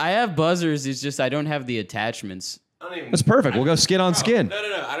have buzzers. It's just I don't have the attachments. That's perfect. We'll go skin on skin. No.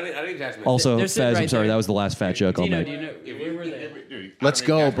 I don't need attachments. Also, They're Fez, sitting I'm right sorry, there. that was the last fat joke I'll Dino, make. do you know if we were there? Let's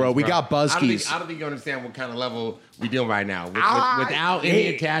go, bro. We got buzz keys. I don't think you understand what kind of level we deal right now. Without any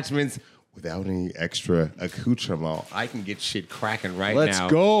attachments, without any extra accoutrement, I can get shit cracking right Let's now.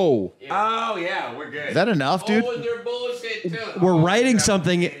 go. Oh yeah, we're good. Is that enough, dude? Oh, and they're bullshit too. We're writing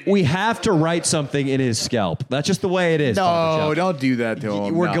something. We have to write something in his scalp. That's just the way it is. No, Barbershop. don't do that to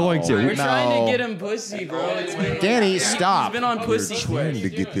him. We're No. going to. We're trying No. to get him pussy, bro. It's been, Danny, he's stop. been on pussy Trying quest. to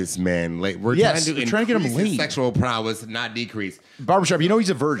get this man late. We're Yes, trying to we're trying to get him increase his late. sexual prowess, not decrease. Barbershop. You know he's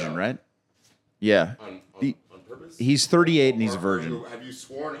a virgin, right? Yeah. On purpose? He's 38 and he's a virgin. Have you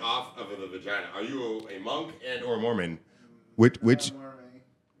sworn off of the vagina? Are you a monk and or Mormon? Which?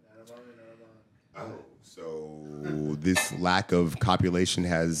 Oh, so this lack of copulation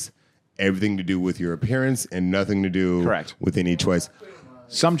has everything to do with your appearance and nothing to do Correct. with any choice.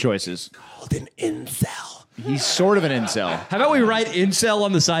 Some choices. Called an incel. He's sort of an incel. How about we write incel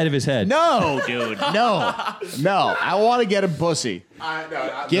on the side of his head? No, dude. No. I want to get him pussy.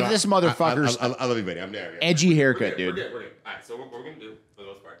 Give this motherfucker I love you, buddy. I'm there. edgy haircut, We're dude. good. All right, so what we're gonna do for the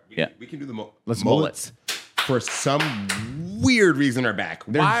most part. We can do the Let's mullets. For some weird reason are back.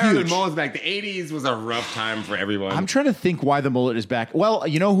 They're Why are the huge. mullets back? The 80s was a rough time for everyone. I'm trying to think why the mullet is back. Well,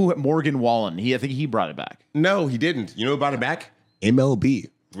 you know who? Morgan Wallen. I think he brought it back. No, he didn't. You know who brought it back? MLB.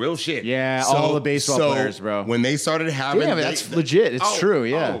 Real shit. Yeah, all the baseball players, bro. When they started having... Yeah, but that's legit. It's true,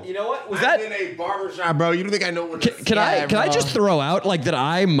 yeah. You know what? Was I'm that? in a barbershop, bro. You don't think I know what... Can I bro. just throw out like that?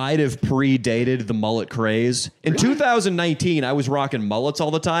 I might have predated the mullet craze. In 2019, I was rocking mullets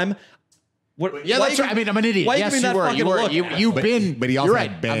all the time. What? Yeah, why that's you right. I give- mean, I'm an idiot. Why Yes, you give me that fucking you were. look? You've been. But he also you're right.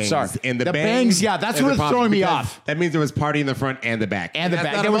 had bangs. I'm sorry. And the bangs, yeah, that's and what's the pop- throwing me because off. That means there was party in the front and the back. And the That's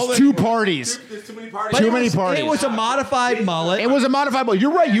back. not There a was mullet. 2 parties. There's too many parties. Too many parties. It was a modified mullet. It was a modified mullet.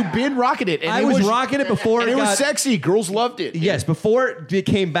 You're right. You've been rocking it. And I it was rocking it before and it it was got- sexy. Girls loved it. Yes, before it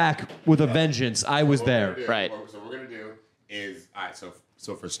came back with a vengeance, I was there. Right. So what we're gonna do is all right.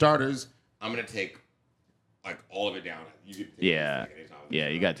 So for starters, I'm gonna take like all of it down. You can take Yeah. it anytime. Yeah,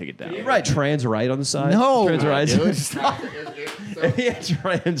 you got to take it down. You write trans right on the side? No, Trans right. dude. Yeah,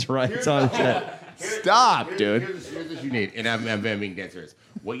 trans rights on his head. Stop, dude. Here's what you need, and I'm being dead serious.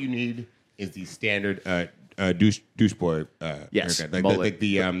 What you need is the standard douche boy Yes, haircut. mullet.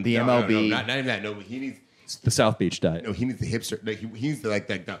 The no, MLB. not even that. No, he needs. the South Beach diet. No, he needs the hipster. Like, he needs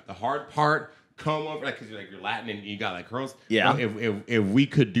the hard part comb over, like, because you're Latin and you got like curls. Yeah. If we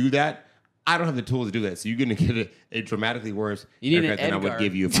could do that, I don't have the tools to do that. So you're gonna get a dramatically worse You need an haircut than I would Edgar.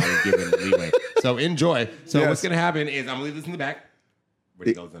 give you if I was given leeway. So enjoy. So what's gonna happen is I'm gonna leave this in the back. Where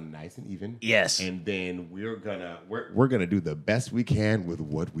it goes on nice and even. Yes. And then we're gonna do the best we can with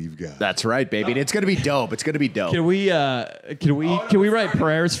what we've got. That's right, baby. And it's gonna be dope. It's gonna be dope. Can we write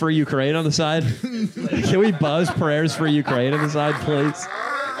prayers for Ukraine on the side? Can we buzz prayers for Ukraine on the side, please?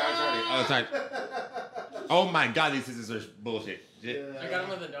 Oh, sorry. Oh my God, these scissors are bullshit. I got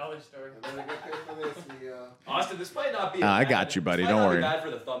them at the dollar store. Austin, this might not be. I got you, buddy. Don't worry. Bad for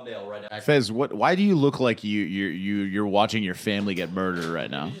the thumbnail right now. Fez, why do you look like you're watching your family get murdered right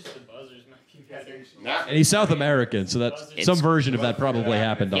now? Just the buzzers might be better. And he's South American, so that's some version of that probably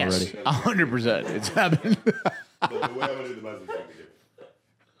happened Yes, already. 100%. It's happened.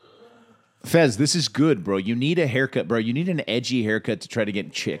 Fez, this is good, bro. You need a haircut, bro. You need an edgy haircut to try to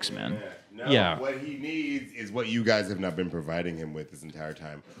get chicks, man. No, Yeah. what he needs is what you guys have not been providing him with this entire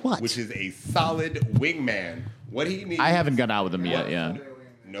time. What? Which is a solid wingman. What he needs. I haven't gone out with him yet, yeah.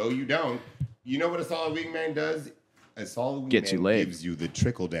 No, you don't. You know what a solid wingman does? A solid wingman Gets you laid. gives you the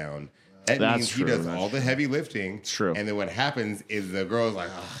trickle down. That That's means true. he does all the heavy lifting. It's true. And then what happens is the girl's like,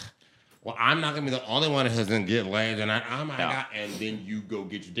 ugh, well, I'm not gonna be the only one who doesn't get laid, and oh my God, and then you go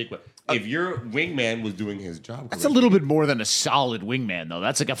get your dick wet. If your wingman was doing his job, That's a little bit more than a solid wingman, though.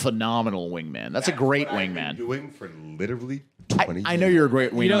 That's like a phenomenal wingman. That's a great what I've been wingman. doing for literally 20 I know you're a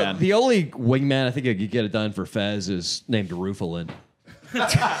great You know, wingman. the only wingman I think I could get it done for Fez is named Rufalin.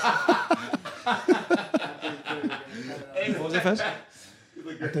 What was it, Fez?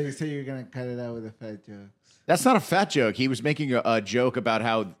 I thought you said you were gonna cut it out with a fat joke. That's not a fat joke. He was making a joke about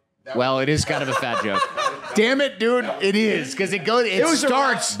how. Well, it is kind of a fat joke. Damn it, dude! It is because it goes. It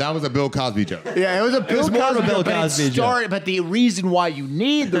starts. That was a Bill Cosby joke. Yeah, it was a Bill more of a Cosby Bill joke, but it Cosby joke. started- But the reason why you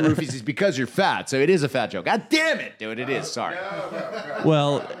need the roofies is because you're fat. So it is a fat joke. God damn it, dude! It is. Sorry.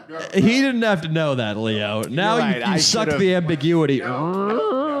 Well, he didn't have to know that, Leo. Now You're right. you I suck should've- the ambiguity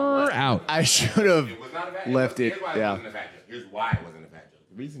out. I should have It was not a fat left it. Here's why Yeah. wasn't a fat joke. Here's why it wasn't a fat joke.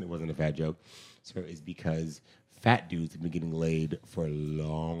 The reason it wasn't a fat joke, sir, is because fat dudes have been getting laid for a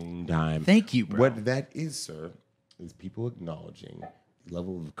long time. Thank you, bro. What that is, sir, is people acknowledging the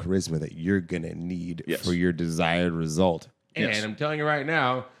level of charisma that you're gonna need Yes. for your desired result. Yes. And I'm telling you right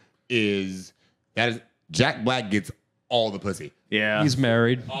now, is Jack Black gets all the pussy. Yeah. He's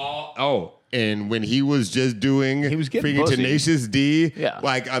married. And when he was just doing He was getting freaking pussy. Tenacious D, Yeah.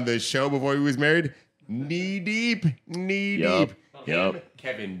 like on the show before he was married, knee deep. Yup. Him,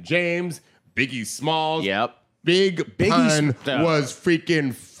 Kevin James, Biggie Smalls. Yep. Big Biggie's- Pun was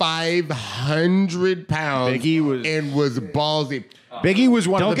freaking 500 pounds. Biggie was- and was ballsy. Biggie was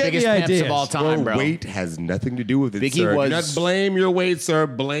one Don't of the get biggest the pimps ideas. of all time, Your bro. weight has nothing to do with it, Biggie sir. was- Do not blame your weight, sir.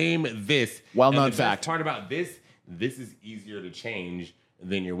 Blame this. Well-known And the fact. best part about this is easier to change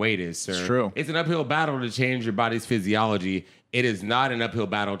than your weight is, sir. It's true. It's an uphill battle to change your body's physiology. It is not an uphill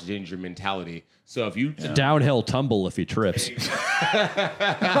battle to change your mentality. So if you Downhill tumble if he trips. Okay.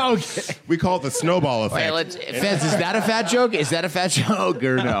 we call it the snowball effect. Fez, is that a fat joke? Is that a fat joke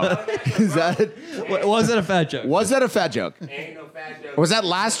or no? Is that Was it a fat joke? was that a fat joke? Ain't no fat joke. Was that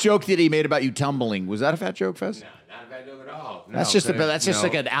last joke that he made about you tumbling? Was that a fat joke, Fez? Not a fat joke at all. That's just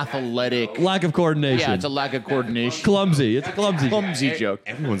like an athletic. Lack of coordination. Yeah, it's a lack of coordination. clumsy. It's a clumsy. Clumsy joke.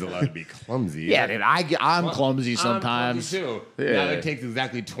 Everyone's allowed to be clumsy. Yeah, dude, I'm clumsy sometimes. I'm clumsy too. Yeah. Now it takes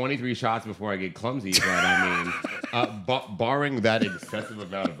exactly 23 shots before I get clumsy, but I mean, barring that excessive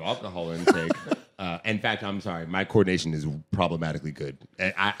amount of alcohol intake. In fact, I'm sorry, my coordination is problematically good.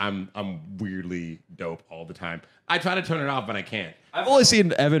 I'm weirdly dope all the time. I try to turn it off, but I can't. I've only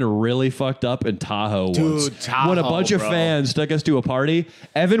seen Evan really fucked up in Tahoe once. Tahoe, when a bunch of bro. fans took us to a party,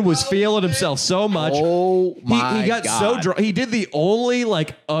 Evan was feeling himself so much. Oh my he got God. so drunk. He did the only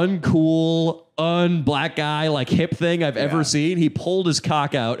like uncool, un-black guy like hip thing I've ever seen. He pulled his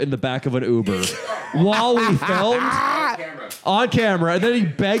cock out in the back of an Uber while we filmed on camera, and then he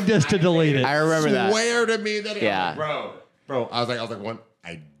begged us to delete it. I remember that. Swear to me that Yeah. bro. I was like one.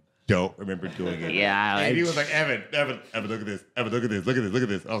 I don't remember doing it. Yeah, and he was like, Evan, look at this. Evan, look at this. Look at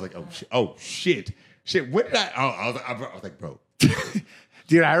this. I was like, oh shit. What did I? Oh, I was like, bro.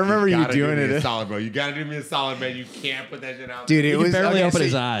 Dude, I remember you Gotta doing do me a it. solid, bro. You gotta do me a solid, man. You can't put that shit out. Dude, it He could was barely open so-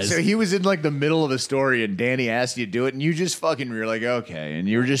 his eyes. So he was in like the middle of a story, and Danny asked you to do it, and you just fucking were like, okay, and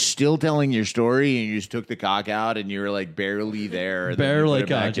you were just still telling your story, and you just took the cock out, and you were like barely there, and then you Barely put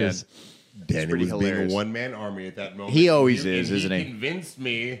it back conscious. in. Danny pretty was being hilarious. a one-man army at that moment. He always And is, isn't he? He convinced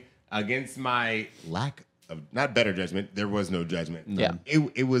me against my lack of not better judgment. There was no judgment. Yeah.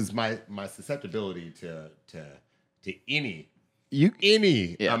 It was my susceptibility to any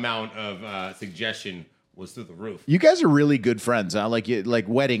Yeah. amount of suggestion was through the roof. You guys are really good friends, huh? Like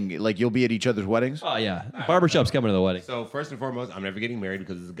wedding, like you'll be at each other's weddings. Oh yeah, Barbershop's coming to the wedding. So first and foremost, I'm never getting married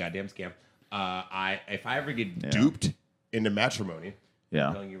because it's a goddamn scam. If I ever get duped into matrimony, Yeah.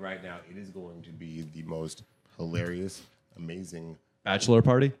 I'm telling you right now, it is going to be the most hilarious, amazing. Bachelor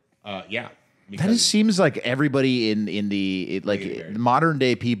party. Yeah. That just seems like everybody in the like modern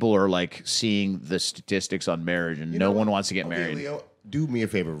day people are like seeing the statistics on marriage, and no one wants to get married. Leo, do me a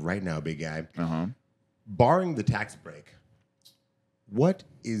favor right now, big guy. Barring the tax break, what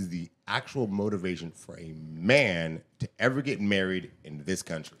is the actual motivation for a man to ever get married in this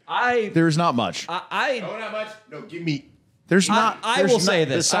country? There's not much. No, not much. No, give me. There's not. I there's will not- say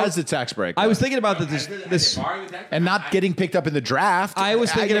this. besides the tax break. I was thinking about this. and not getting picked up in the draft. I was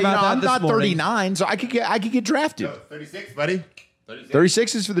thinking about that I'm this not morning. 39, so I could get drafted. 36, buddy.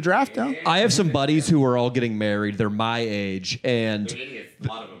 36 is for the draft, huh? I have some buddies who are all getting married. They're my age, and Idiots, a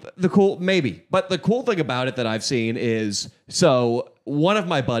lot of them. the cool thing about it that I've seen is, so one of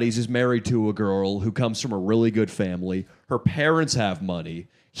my buddies is married to a girl who comes from a really good family. Her parents have money.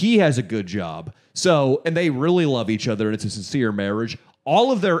 He has a good job. So, and they really love each other, and it's a sincere marriage.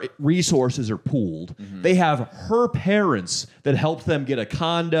 All of their resources are pooled. They have her parents that helped them get a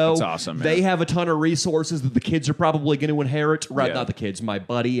condo. That's awesome, man. They have a ton of resources that the kids are probably going to inherit. Right, Yeah. not the kids, my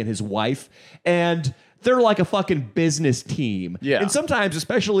buddy and his wife. And they're like a fucking business team. Yeah. And sometimes,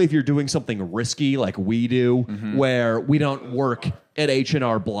 especially if you're doing something risky like we do, where we don't work at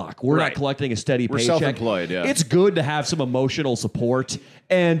H&R Block. We're Right. not collecting a steady We're paycheck. self-employed, yeah. It's good to have some emotional support.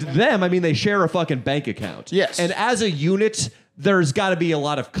 And them, I mean, they share a fucking bank account. Yes. And as a unit, there's got to be a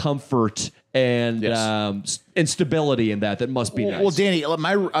lot of comfort and Yes. and stability in that must be nice. Well, Danny,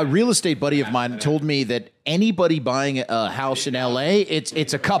 a real estate buddy of mine told me that anybody buying a house in LA,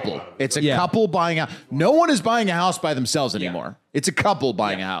 it's a couple. It's a couple buying a. No one is buying a house by themselves anymore. It's a couple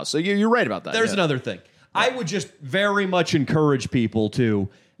buying a house. So you're right about that. There's another thing. I would just very much encourage people to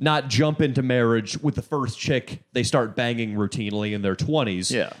not jump into marriage with the first chick they start banging routinely in their 20s.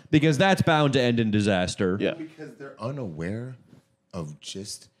 Yeah. Because that's bound to end in disaster. Yeah. Because they're unaware of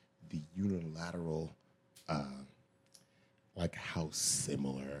just the unilateral, like how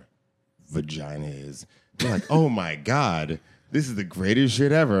similar vagina is. They're like, oh my God, this is the greatest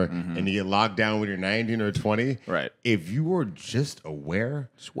shit ever. And you get locked down when you're 19 or 20. Right. If you were just aware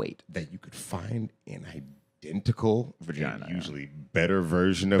Just wait. that you could find an identical Vagina, and usually better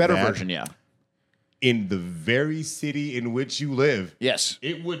version of Better that version, yeah. in the very city in which you live. Yes.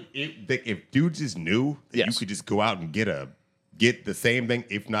 If dudes just knew that you Yes. could just go out and get the same thing,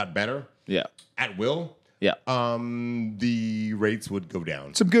 if not better, Yeah. at will, Yeah. the rates would go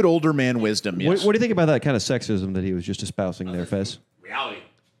down. Some good older man wisdom. What, Yes. what do you think about that kind of sexism that he was just espousing there, Fez? Reality.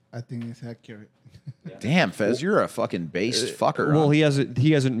 I think it's accurate. Damn, Fez, you're a fucking based fucker. Well, huh?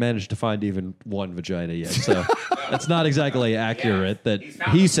 he hasn't managed to find even one vagina yet, so that's not exactly accurate. That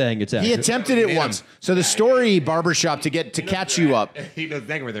he's saying it's He accurate. attempted it once. So the story, Barbershop, to catch you up. He knows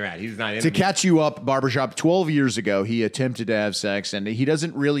exactly where they're at. He's not in To catch you up, Barbershop, 12 years ago, he attempted to have sex, and he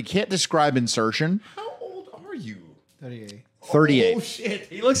can't describe insertion. How old are you? 38. 38. Oh, shit.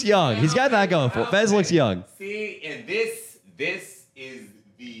 He looks young. He's got that going for. Fez looks young. See, and this is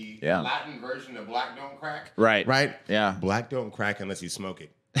the Yeah. Latin version of black don't crack. Right. Right? Yeah. Black don't crack unless you smoke it.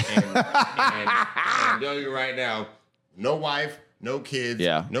 And I'm telling you right now, no wife, no kids,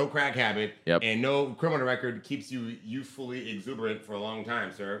 Yeah. no crack habit, Yep. and no criminal record keeps you youthfully exuberant for a long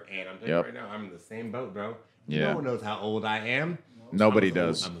time, sir. And I'm telling Yep. you right now, I'm in the same boat, bro. Yeah. No one knows how old I am. Nobody I'm as old-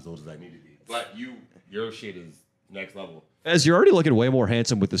 does. I'm as old as I need to be. But your shit is next level. Fez, you're already looking way more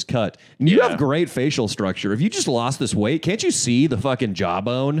handsome with this cut. And you Yeah. have great facial structure. If you just lost this weight, can't you see the fucking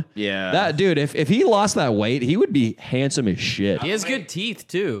jawbone? Yeah. That dude, if he lost that weight, he would be handsome as shit. He has good teeth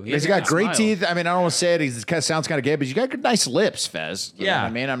too. He has He's a got good great smile. teeth. I mean, I don't want to say it. It kind of sounds kind of gay, but you got good, nice lips, Fez. You know Yeah. what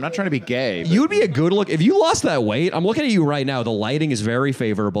I mean, I'm not trying to be gay. But You would be a good look. If you lost that weight, I'm looking at you right now. The lighting is very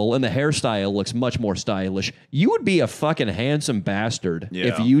favorable and the hairstyle looks much more stylish. You would be a fucking handsome bastard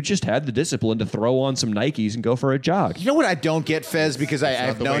if Yeah. you just had the discipline to throw on some Nikes and go for a jog. You know what I don't get, Fez, because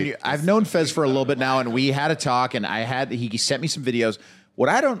I've the known way- you. I've known Fez for a little bit now, and we had a talk, and he sent me some videos. What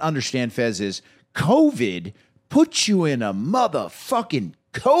I don't understand, Fez, is COVID put you in a motherfucking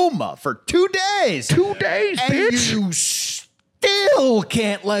coma for 2 days. 2 days, and bitch. you still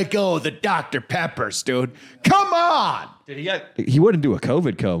can't let go of the Dr. Peppers, dude. Come on. He wouldn't do a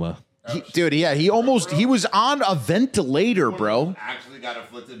COVID coma. He was on a ventilator, bro. Actually got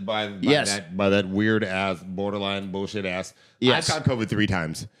afflicted by Yes. that weird ass, borderline bullshit ass. Yes. I've got COVID 3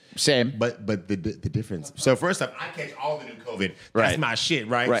 times. Same. But the difference. So first up, I catch all the new COVID. Right. That's my shit,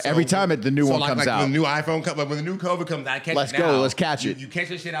 right? Right. So, Every time the new one comes out. When the new iPhone comes, when the new COVID comes, I catch Let's it go. now. Let's catch it. You catch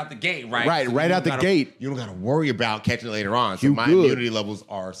this shit out the gate, right? Right, So right you out don't the gotta- gate. You don't got to worry about catching it later on. So You my good. immunity levels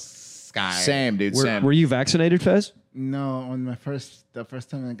are sky. Same, dude. Same. Were you vaccinated, Fez? No, on the first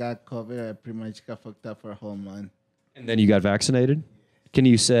time I got COVID, I pretty much got fucked up for a whole month. And then you got vaccinated? Can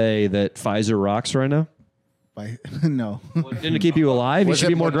you say that Pfizer rocks right now? No. Didn't it keep you alive? You Was should it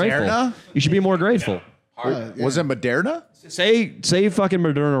be more Moderna? grateful. You should be more grateful. Was it Moderna? Say fucking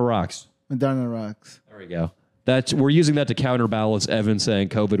Moderna rocks. Moderna rocks. There we go. We're using that to counterbalance Evan saying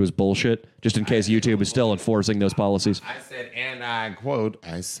COVID was bullshit, just in case YouTube is still enforcing those policies. I said, and I quote,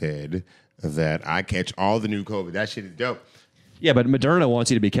 I said that I catch all the new COVID. That shit is dope. Yeah, but Moderna wants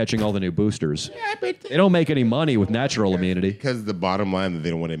you to be catching all the new boosters. Yeah, but They don't make any money with natural immunity. because the bottom line that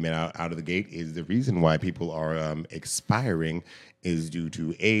they don't want to admit out of the gate is the reason why people are expiring is due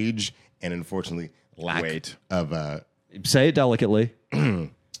to age and unfortunately lack of Say it delicately.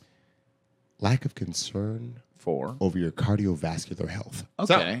 lack of concern For. over your cardiovascular health.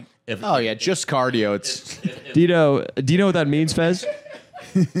 Okay. So, Just cardio. It's Do you know what that means, Fez?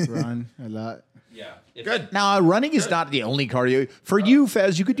 Run a lot. good. Now, running is not the only cardio. For you,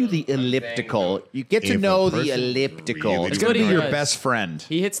 Fez, you could do the elliptical. You get to If a know the person elliptical. really It's does going to be what he your does. best friend.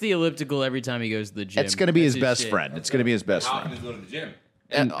 He hits the elliptical every time he goes to the gym. It's going to be his That's best shit. friend. It's going to be his best How often friend. is going to the gym?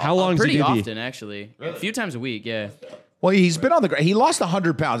 And how long does Pretty he do often, actually. A few times a week, yeah. Well, he's been on the ground. He lost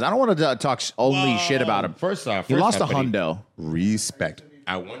 100 pounds. I don't want to talk only shit about him. First off, he lost a buddy, hundo. Respect.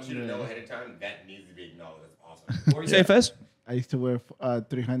 I want you to know ahead of time that needs to be acknowledged. That's awesome. What do you say, Fez? I used to wear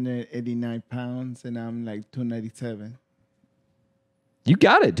 389 pounds, and I'm like 297. You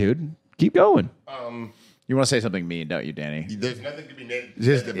got it, dude. Keep going. You want to say something mean, don't you, Danny? There's nothing to be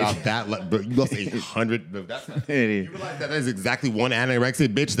said about that, but you lost 800. But that's not, you realize that is exactly one anorexic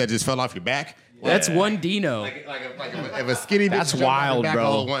bitch that just fell off your back? That's one Dino. If a skinny bitch That's jumped off your wild, back bro.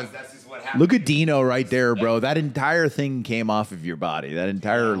 all at once, that's just what happened. Look at Dino right there, bro. That entire thing came off of your body. That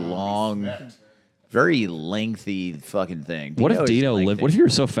entire long, very lengthy fucking thing. What if is Dino lengthy. lived? What if you were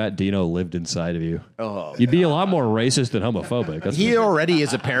so fat Dino lived inside of you? Oh, You'd be a lot more racist than homophobic. That's he already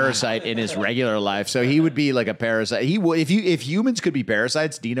is a parasite in his regular life, so he would be like a parasite. He would if humans could be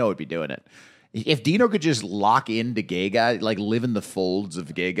parasites, Dino would be doing it. If Dino could just lock into gay guys, like live in the folds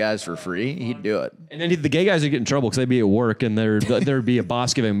of gay guys for free, he'd do it. And then the gay guys would get in trouble because they'd be at work and there'd be a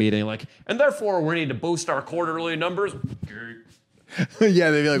boss giving a meeting like, and therefore we need to boost our quarterly numbers.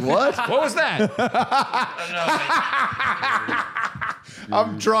 Yeah, they'd be like, "What? What was that?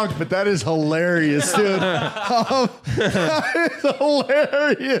 I'm drunk, but that is hilarious, dude. That is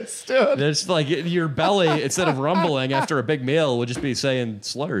hilarious, dude." It's like your belly, instead of rumbling after a big meal, would just be saying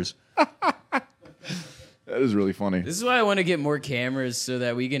slurs. That is really funny. This is why I want to get more cameras so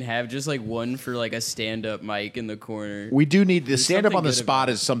that we can have just like one for like a stand-up mic in the corner. We do need the stand up something on the good spot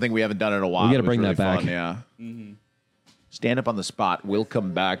about is something we haven't done in a while. We gotta It was bring really that back. fun, yeah. Stand up on the spot will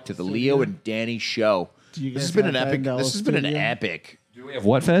come back to the Leo and Danny show. Do you This has guys been an have that epic. in the This old has been an studio? epic. Do we have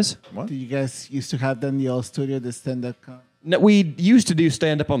what, Fez? Do you guys used to have that in the old studio, the stand-up No, we used to do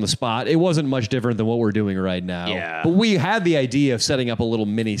stand up on the spot. It wasn't much different than what we're doing right now. Yeah. But we had the idea of setting up a little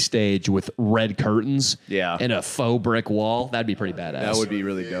mini stage with red curtains Yeah. and a faux brick wall. That'd be pretty badass. That would be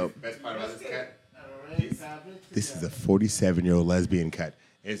really dope. Best part about this cut? This is a 47-year-old lesbian cut.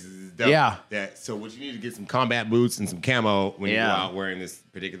 This is dope. Yeah. So what you need to get some combat boots and some camo when you go Yeah. out wearing this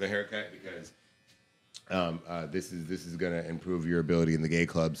particular haircut because this is gonna improve your ability in the gay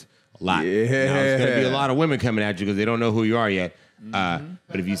clubs a lot. Yeah. Now, there's gonna be a lot of women coming at you because they don't know who you are yet. But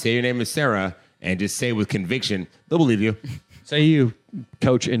if you say your name is Sarah and just say with conviction, they'll believe you. Say you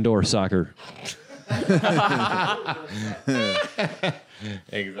coach indoor soccer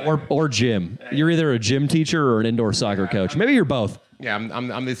Exactly. or gym. You're either a gym teacher or an indoor soccer coach. Maybe you're both. Yeah,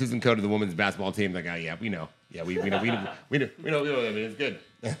 I'm the assistant coach of the women's basketball team. Like, yeah, we know. Yeah, we know. I mean, it's good.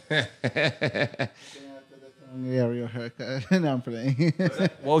 Ariel haircut. No, I'm playing.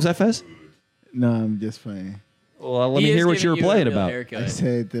 What was that, Fez? No, I'm just playing. Well, let He me is hear what giving you were a playing real about. haircut. I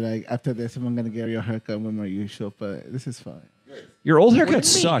said that after this, I'm gonna get your haircut with my usual, but this is fine. Your old haircuts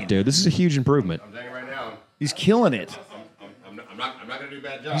suck, dude. This is a huge improvement. I'm telling you right now, He's killing it. I'm not gonna do a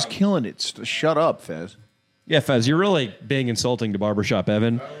bad job. He's killing it. Shut up, Fez. Yeah, Fez, you're really being insulting to Barbershop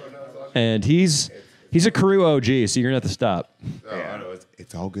Evan. And he's a crew OG, so you're going to have to stop. Yeah, no,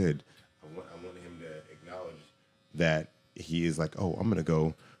 it's all good. I want him to acknowledge that he is like, oh, I'm gonna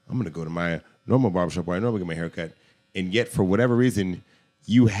go to my normal barbershop where I normally get my haircut, and yet for whatever reason,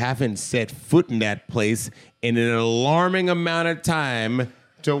 you haven't set foot in that place in an alarming amount of time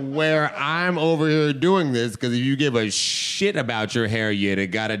to where I'm over here doing this because if you give a shit about your hair, you'd have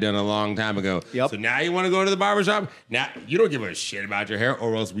got it done a long time ago. Yep. So now you want to go to the barbershop? Now you don't give a shit about your hair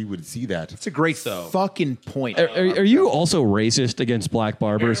or else we would see that. It's a great fucking point. Are you also racist against black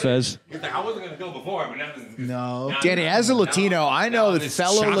barbers, Fez? He's like, I wasn't gonna go before, but now this is No. Danny, as a Latino, I know that this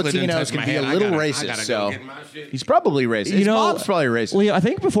fellow chocolate didn't Latinos touch can my be a head. I little gotta racist. go So get my shit. he's probably racist. His mom's probably racist. Well, I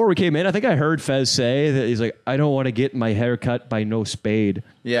think before we came in, I think I heard Fez say that he's like, I don't want to get my hair cut by no spade.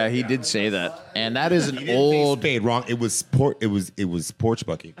 Yeah, he did say that, and that is an He didn't say old. spade wrong. It was porch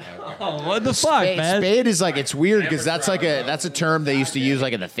bucket. Oh, what the fuck, man? Spade is like it's weird because that's a term they used to use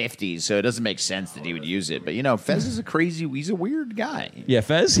like in the 50s, so it doesn't make sense that he would use it. But you know, Fez is he's a weird guy. Yeah,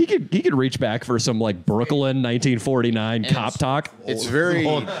 Fez, he could reach back for some like Brooklyn 1949 cop talk. It's very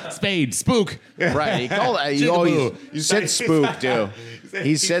Spade, spook. right. He called you said spook too.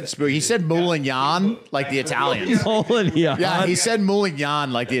 He said spook. He said Moulignon like the Italians. Yeah, he said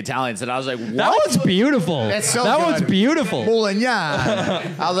Moulignon like the Italians, and I was like, what? That was beautiful. That's so that good. was beautiful. Moulignon.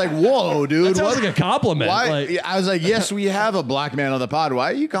 I was like, whoa, dude. That sounds what? like a compliment. Why? Like, I was like, yes, we have a black man on the pod.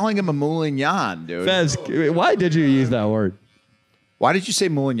 Why are you calling him a Moulignon, dude? Fez, why did you use that word? Why did you say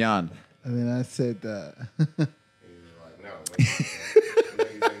Moulignon? I mean, I said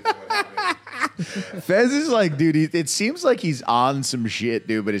Fez is like, dude, it seems like he's on some shit,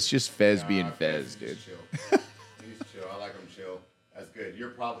 dude, but it's just Fez being Fez, dude. He's chill. I like him chill. That's good.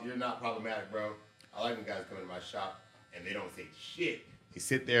 You're not problematic, bro. I like when guys come into my shop and they don't say shit. They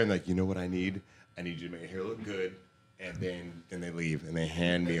sit there and like, you know what I need? I need you to make your hair look good. And then they leave and they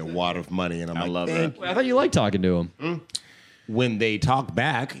hand me a wad of money and I'm I like, love thank that. you. I thought you liked talking to him. When they talk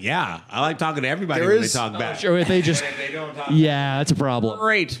back, yeah. I like talking to everybody There when is- they talk back. Sure, if they just, if they don't talk. yeah, that's a problem.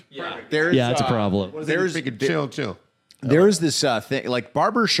 Great. Yeah, that's a problem. There's Chill. There's this thing like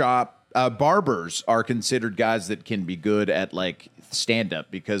barbershop barbers are considered guys that can be good at like stand up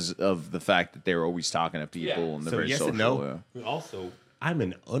because of the fact that they're always talking to people and they're So very yes social. and no. Also, I'm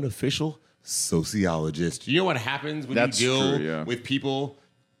an unofficial sociologist. You know what happens when That's you deal true, yeah. with people,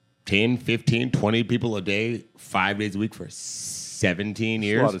 10, 15, 20 people a day, 5 days a week for 17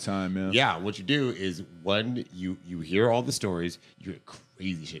 years? a lot of time, yeah. Yeah, what you do is, one, you hear all the stories, you hear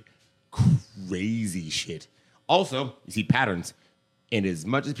crazy shit. Also, you see patterns. And as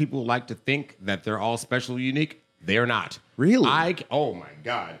much as people like to think that they're all special and unique, they're not. Really? Oh my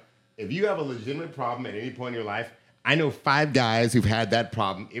God. If you have a legitimate problem at any point in your life, I know 5 guys who've had that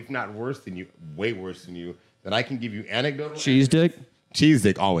problem, if not worse than you, way worse than you, that I can give you anecdotal Cheese dick? Cheese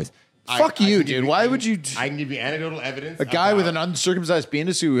dick, always. Fuck you, can give dude. Why would you- I can give you anecdotal evidence. A guy with an about- uncircumcised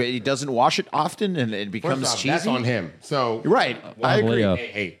penis who he doesn't wash it often and it First becomes off, cheesy. that's on him. So You're right. I agree. yeah.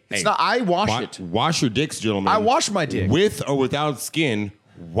 Hey, It's not. I wash it. Wash your dicks, gentlemen. I wash my dick. with or without skin.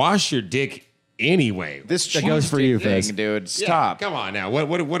 Wash your dick anyway. This That goes cheese for dick you, thing, Fez. dude. Yeah, Stop. come on now.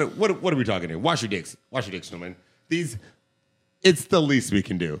 What are we talking here? Wash your dicks. Wash your dicks, gentlemen. It's the least we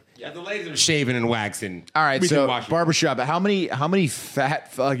can do. Yeah, the ladies are shaving and waxing. All right, We can so wash your- barbershop. How many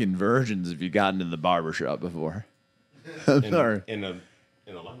fat fucking virgins have you gotten in the barbershop before? Sorry. in an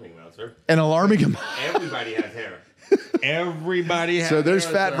alarming amount, sir. An alarming amount. Everybody has hair. Everybody has So there's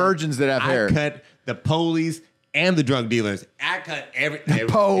hair, fat sir. virgins that have hair. I cut the police and the drug dealers. I cut every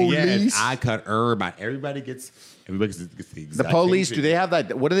police? Yes, I cut everybody. Everybody gets the exact The same police, do treatment. they have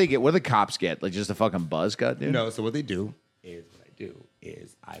that? What do they get? What do the cops get? Like just a fucking buzz cut, dude? No, so what I do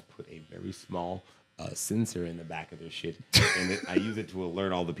is I put a very small sensor in the back of their shit, and I use it to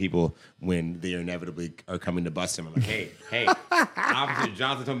alert all the people when they inevitably are coming to bust him. I'm like, hey, Officer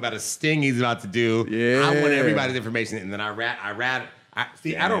Johnson told me about a sting he's about to do. Yeah. I want everybody's information, and then I don't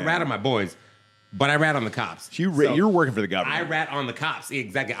rat on my boys, but I rat on the cops. You're working for the I government. rat on the cops.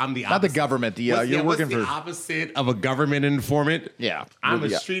 Exactly. I'm the Not the opposite. government. You're working what's for. the opposite of a government informant? Yeah. I'm a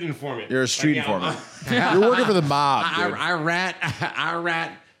Yeah. street informant. You're a street Like, yeah, informant. You're working for the mob, dude. I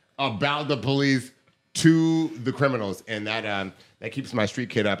rat about the police to the criminals, and that keeps my street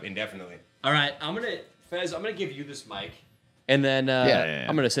kid up indefinitely. All right, Fez, I'm gonna give you this mic, and then Yeah.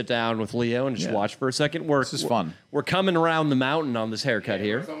 I'm gonna sit down with Leo and just Yeah. watch for a second. This is fun. We're coming around the mountain on this haircut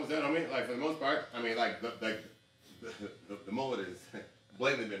here. Someone said, like for the most part, the mullet is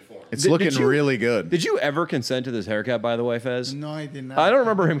blatantly been formed. It's Did looking you- really good. Did you ever consent to this haircut, by the way, Fez? No, I did not. I don't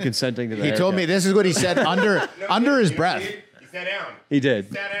remember him consenting to the He haircut. told me this is what he said under his breath. He sat down. He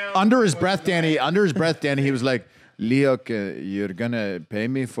did. Sat down. Under his breath, Danny. Under his breath, Danny. He was like, "Leo, you're gonna pay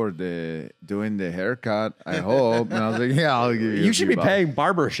me for doing the haircut. I hope." And I was like, "Yeah, I'll give you." You should be $50." paying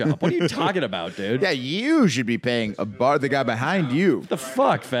Barbershop. What are you talking about, dude? Yeah, you should be paying the guy behind you. The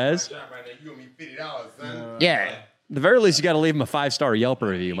fuck, Fez? Right now, you owe me $50, son. Yeah. At the very least, you got to leave him a 5-star Yelp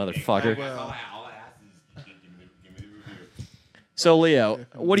review, motherfucker. All I ask is give me the review. So, Leo,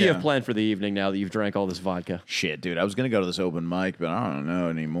 what do you Yeah. have planned for the evening now that you've drank all this vodka? Shit, dude. I was going to go to this open mic, but I don't know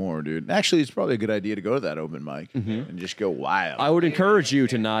anymore, dude. Actually, it's probably a good idea to go to that open mic and just go wild. I would encourage you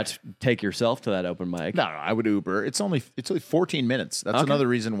to not take yourself to that open mic. No, I would Uber. It's only 14 minutes. That's another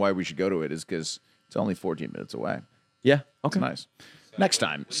reason why we should go to it is because it's only 14 minutes away. Yeah. It's Okay. nice. Next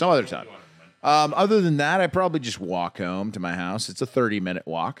time, some other time. Other than that, I probably just walk home to my house. It's a 30-minute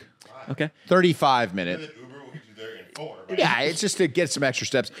walk. Okay. 35-minute. Uber will get you there in 4. Right? Yeah, it's just to get some extra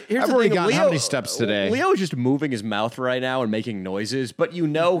steps. Here's I've the already thing, gotten how many steps today? Leo is just moving his mouth right now and making noises, but you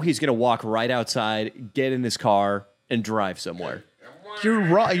know he's going to walk right outside, get in his car, and drive somewhere. You're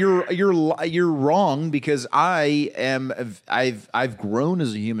wrong. You're wrong because I've grown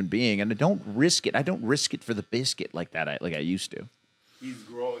as a human being and I don't risk it. I don't risk it for the biscuit like that. Like I used to. He's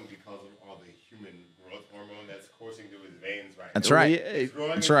growing because of all the human growth hormone that's coursing through his veins right That's now. right. He's growing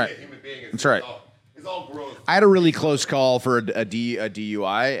That's into right. a human being. That's right. It's all growth. I had a really close call for a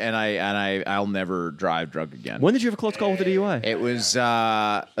DUI, and I'll never drive drunk again. When did you have a close call with the DUI? It was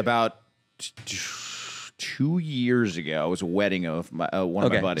about 2 years ago. It was a wedding of one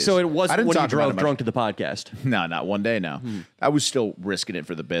of my buddies. So it I wasn't didn't when you talk about drove it much. drunk to the podcast. No, not one day. No, I was still risking it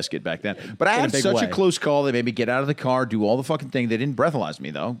for the biscuit back then. But I In a had big such way. a close call. They made me get out of the car, do all the fucking thing. They didn't breathalyze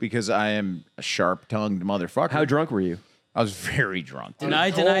me though, because I am a sharp-tongued motherfucker. How drunk were you? I was very drunk. dude.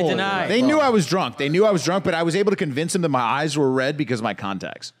 Deny. They knew I was drunk. They knew I was drunk, but I was able to convince them that my eyes were red because of my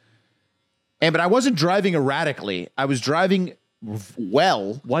contacts. But I wasn't driving erratically. I was driving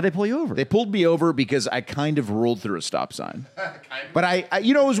well. Why'd they pull you over? They pulled me over because I kind of rolled through a stop sign. But I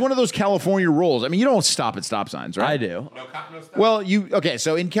it was one of those California rules. I mean, you don't stop at stop signs, right? I do. No cop, no stop. Well,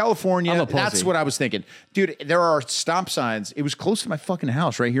 so in California, I'm a pussy. that's what I was thinking. Dude, there are stop signs. It was close to my fucking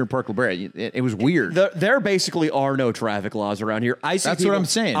house right here in Park La Brea. It was weird. There basically are no traffic laws around here. I see That's people, what I'm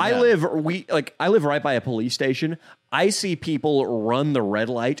saying, I yeah. live right by a police station. I see people run the red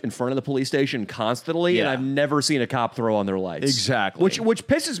light in front of the police station constantly, and Yeah. I've never seen a cop throw on their lights. Exactly. Which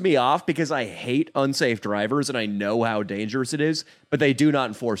pisses me off because I hate unsafe drivers and I know how dangerous it is, but they do not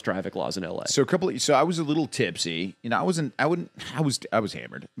enforce traffic laws in LA. So I was a little tipsy. I was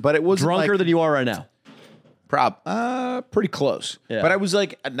hammered, but it was Drunker than you are right now. pretty close. Yeah. But I was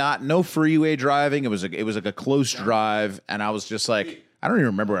like no freeway driving. It was like a close drive, and I was just like, I don't even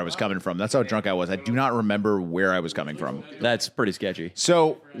remember where I was coming from. That's how drunk I was. I do not remember where I was coming from. That's pretty sketchy.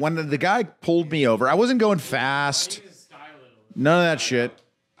 So when the guy pulled me over, I wasn't going fast. None of that shit.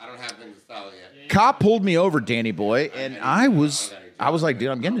 I don't have things to style yet. Cop pulled me over, Danny boy, and I was like, dude,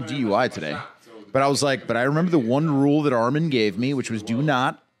 I'm getting a DUI today. But I was like, but I remember the one rule that Armin gave me, which was do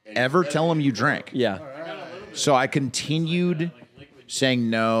not ever tell him you drank. Yeah. So I continued saying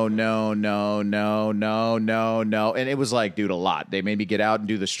no, and it was like, dude, a lot. They made me get out and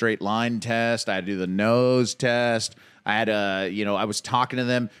do the straight line test. I had to do the nose test. I had I was talking to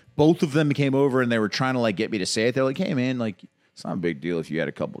them. Both of them came over and they were trying to like get me to say it. They're like, hey man, like it's not a big deal if you had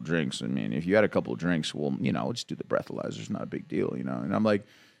a couple drinks. I mean, if you had a couple drinks, well, we'll just do the breathalyzer. It's not a big deal, And I'm like,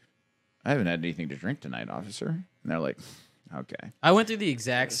 I haven't had anything to drink tonight, officer. And they're like, okay. I went through the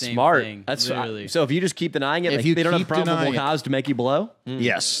exact same Smart. thing. That's literally. so. If you just keep denying it, If they, you they don't have keep probable denying it. cause to make you blow.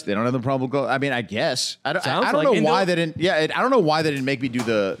 Yes, they don't have the probable. I mean, I guess I don't. Sounds I don't like- know and why they'll- they didn't. Yeah, I don't know why they didn't make me do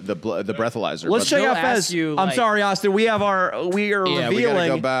the breathalyzer. Let's but- check they'll out Fez. ask you, I'm like- sorry, Austin. We are Yeah, we gotta revealing.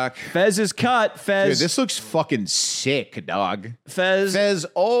 go back. Fez is cut. Fez. Dude, this looks fucking sick, dog. Fez. Fez,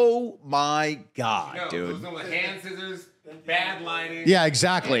 oh my god, No, dude. those hand scissors, bad lighting. Yeah,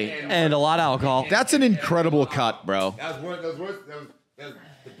 exactly. and a lot of alcohol. That's an incredible cut, bro. That was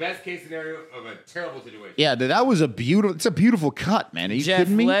the best case scenario of a terrible situation. Yeah, dude, that was it's a beautiful cut, man. Are you Jeff,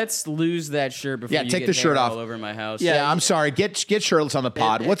 kidding me? let's lose that shirt before Yeah, you take get the shirt hair off. all over my house. Yeah, I'm sorry. Get shirtless on the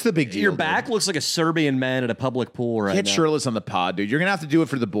pod. What's the big deal? Your dude? back looks like a Serbian man at a public pool right Get now. shirtless on the pod, dude. You're gonna have to do it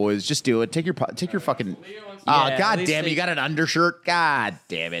for the boys. Just do it. Take your fucking. Oh, at god least damn it! You got an undershirt. God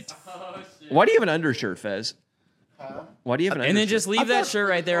damn it! Why do you have an undershirt, Fez? Why do you have an And undershirt? then just leave that shirt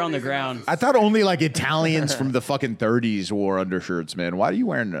right there on the ground. I thought only like Italians from the fucking 30s wore undershirts, man. Why are you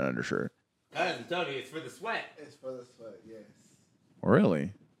wearing an undershirt? I'm telling you, it's for the sweat. It's for the sweat, yes.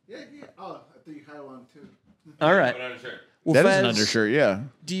 Really? Yeah. Oh, I thought you had one too. All right. Put on a shirt. Well, That is Fez, an undershirt. Yeah.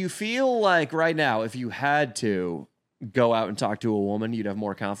 do you feel like right now, if you had to go out and talk to a woman, you'd have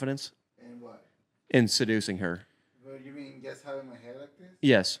more confidence And what? in seducing her? What you mean, just having my hair like this?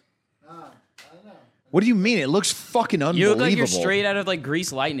 Yes. I don't know. What do you mean? It looks fucking unbelievable. You look like you're straight out of like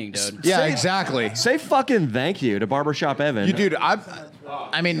Grease Lightning, dude. Yeah, exactly. Say fucking thank you to Barbershop Evan. You, dude.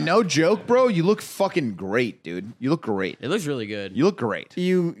 I mean, no joke, bro. You look fucking great, dude. You look great. It looks really good. You look great.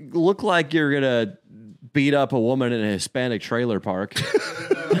 You look like you're gonna beat up a woman in a Hispanic trailer park.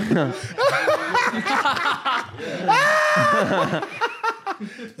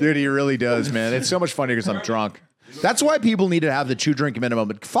 Dude, he really does, man. It's so much funnier because I'm drunk. That's why people need to have the 2-drink minimum.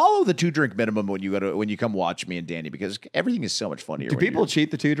 But follow the 2-drink minimum when you come watch me and Danny, because everything is so much funnier. Do people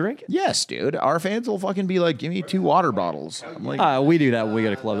cheat the 2-drink? Yes, dude. Our fans will fucking be like, "Give me 2 water bottles." I'm like, We do that when we go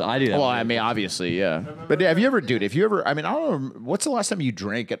to clubs. I do that. well, I mean, obviously, yeah. But have you ever, dude? If you ever, I mean, I don't know. What's the last time you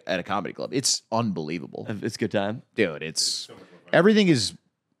drank at a comedy club? It's unbelievable, It's a good time. dude. It's everything is.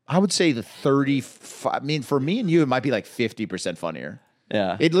 I would say the 35. I mean, for me and you, it might be like 50% funnier.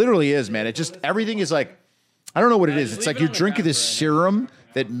 Yeah. It literally is, man. It just everything is like, I don't know what it is. It's like you're drinking this serum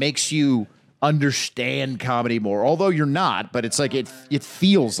that makes you understand comedy more. Although you're not, but it's like it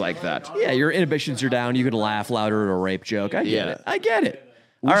feels like that. Yeah, your inhibitions are down. You can laugh louder at a rape joke. I get Yeah. it. I get it.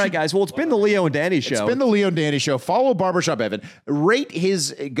 All right, guys. Well, it's been the Leo and Danny show. It's been the Leo and Danny show. Follow Barbershop Evan. Rate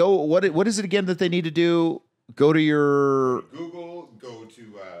his what is it again that they need to do? Go to your Google, go to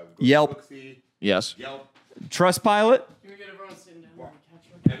Yelp. Booksy, yes. Yelp. Trustpilot.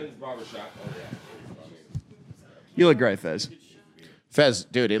 Evan's Barbershop. Oh, yeah. You look great, Fez. Fez,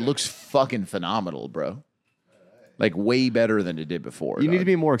 dude, it looks fucking phenomenal, bro. Like way better than it did before. You need dog. to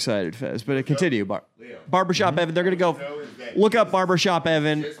be more excited, Fez. But continue. Barbershop Evan. They're going to go look up Barbershop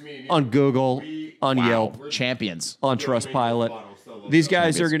Evan on Google, on Yelp, champions. on Trustpilot. These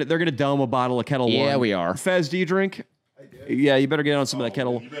guys are they're gonna dome a bottle of Kettle One. Yeah, we are. Fez, do you drink? Yeah, you better get on some of that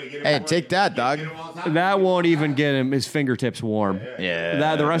Kettle. Hey, take that, dog. That won't even get him his fingertips warm.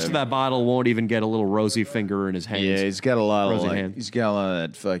 Yeah. The rest of that bottle won't even get a little rosy finger in his hands. Yeah, he's got a lot of Rosy like, hand. he's got a lot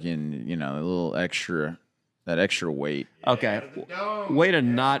of that fucking, a little extra, that extra weight. Okay. Way to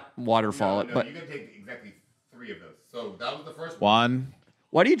not waterfall it. But you're gonna take exactly 3 of those. So that was the first one. One.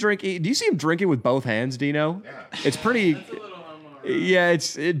 why do you drink? Do you see him drinking with both hands, Dino? Yeah. It's pretty. Yeah,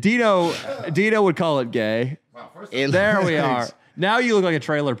 it's Dino. Dino would call it gay. Wow, first There we are. Now you look like a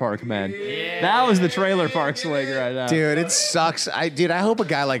trailer park man. That was the trailer park swing right now. Dude, it sucks. I hope a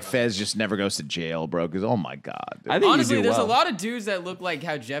guy like Fez just never goes to jail, bro. Because oh my god. dude. I think Honestly, you do there's well. a lot of dudes that look like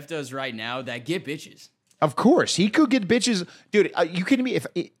how Jeff does right now that get bitches. Of course, he could get bitches, dude. You kidding me? If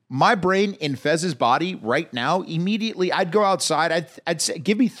my brain in Fez's body right now, immediately I'd go outside. I'd say,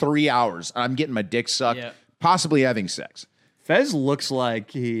 give me 3 hours. I'm getting my dick sucked, Yeah. possibly having sex. Fez looks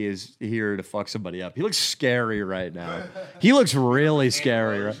like he is here to fuck somebody up. He looks scary right now. He looks really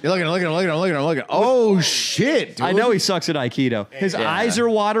scary. Right? You're looking. Oh shit! Dude. I know he sucks at Aikido. His eyes are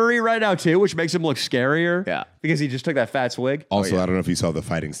watery right now too, which makes him look scarier. Yeah. Because he just took that fat swig. Also, I don't know if you saw the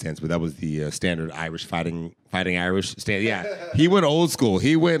fighting stance, but that was the standard Irish fighting Irish stance. Yeah, he went old school.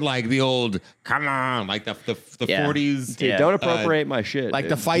 He went like the old, come on, like the Yeah. 40s. Dude, don't appropriate my shit. like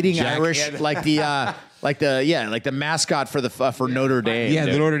dude. the fighting Jack- Irish, yeah. like the mascot for for Notre Dame. Yeah,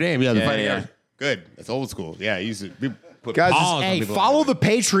 the Notre Dame. Yeah, the Yeah, fighting yeah. Irish. Good. That's old school. Yeah, he used to we put Guys, paws on hey, people. follow the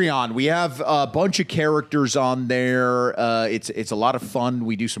Patreon. We have a bunch of characters on there. It's a lot of fun.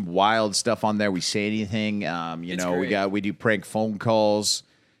 We do some wild stuff on there. We say anything. We do prank phone calls.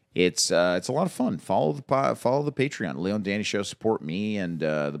 It's a lot of fun. Follow the Patreon. Leo and Danny Show. Support me and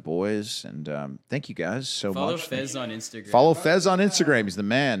the boys. And thank you guys so Follow much. Fez on Instagram. Follow Fez on Instagram. He's the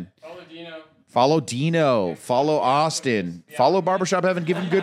man. Follow Dino. Follow Dino. Follow Austin. Follow Barbershop Evan. Give him good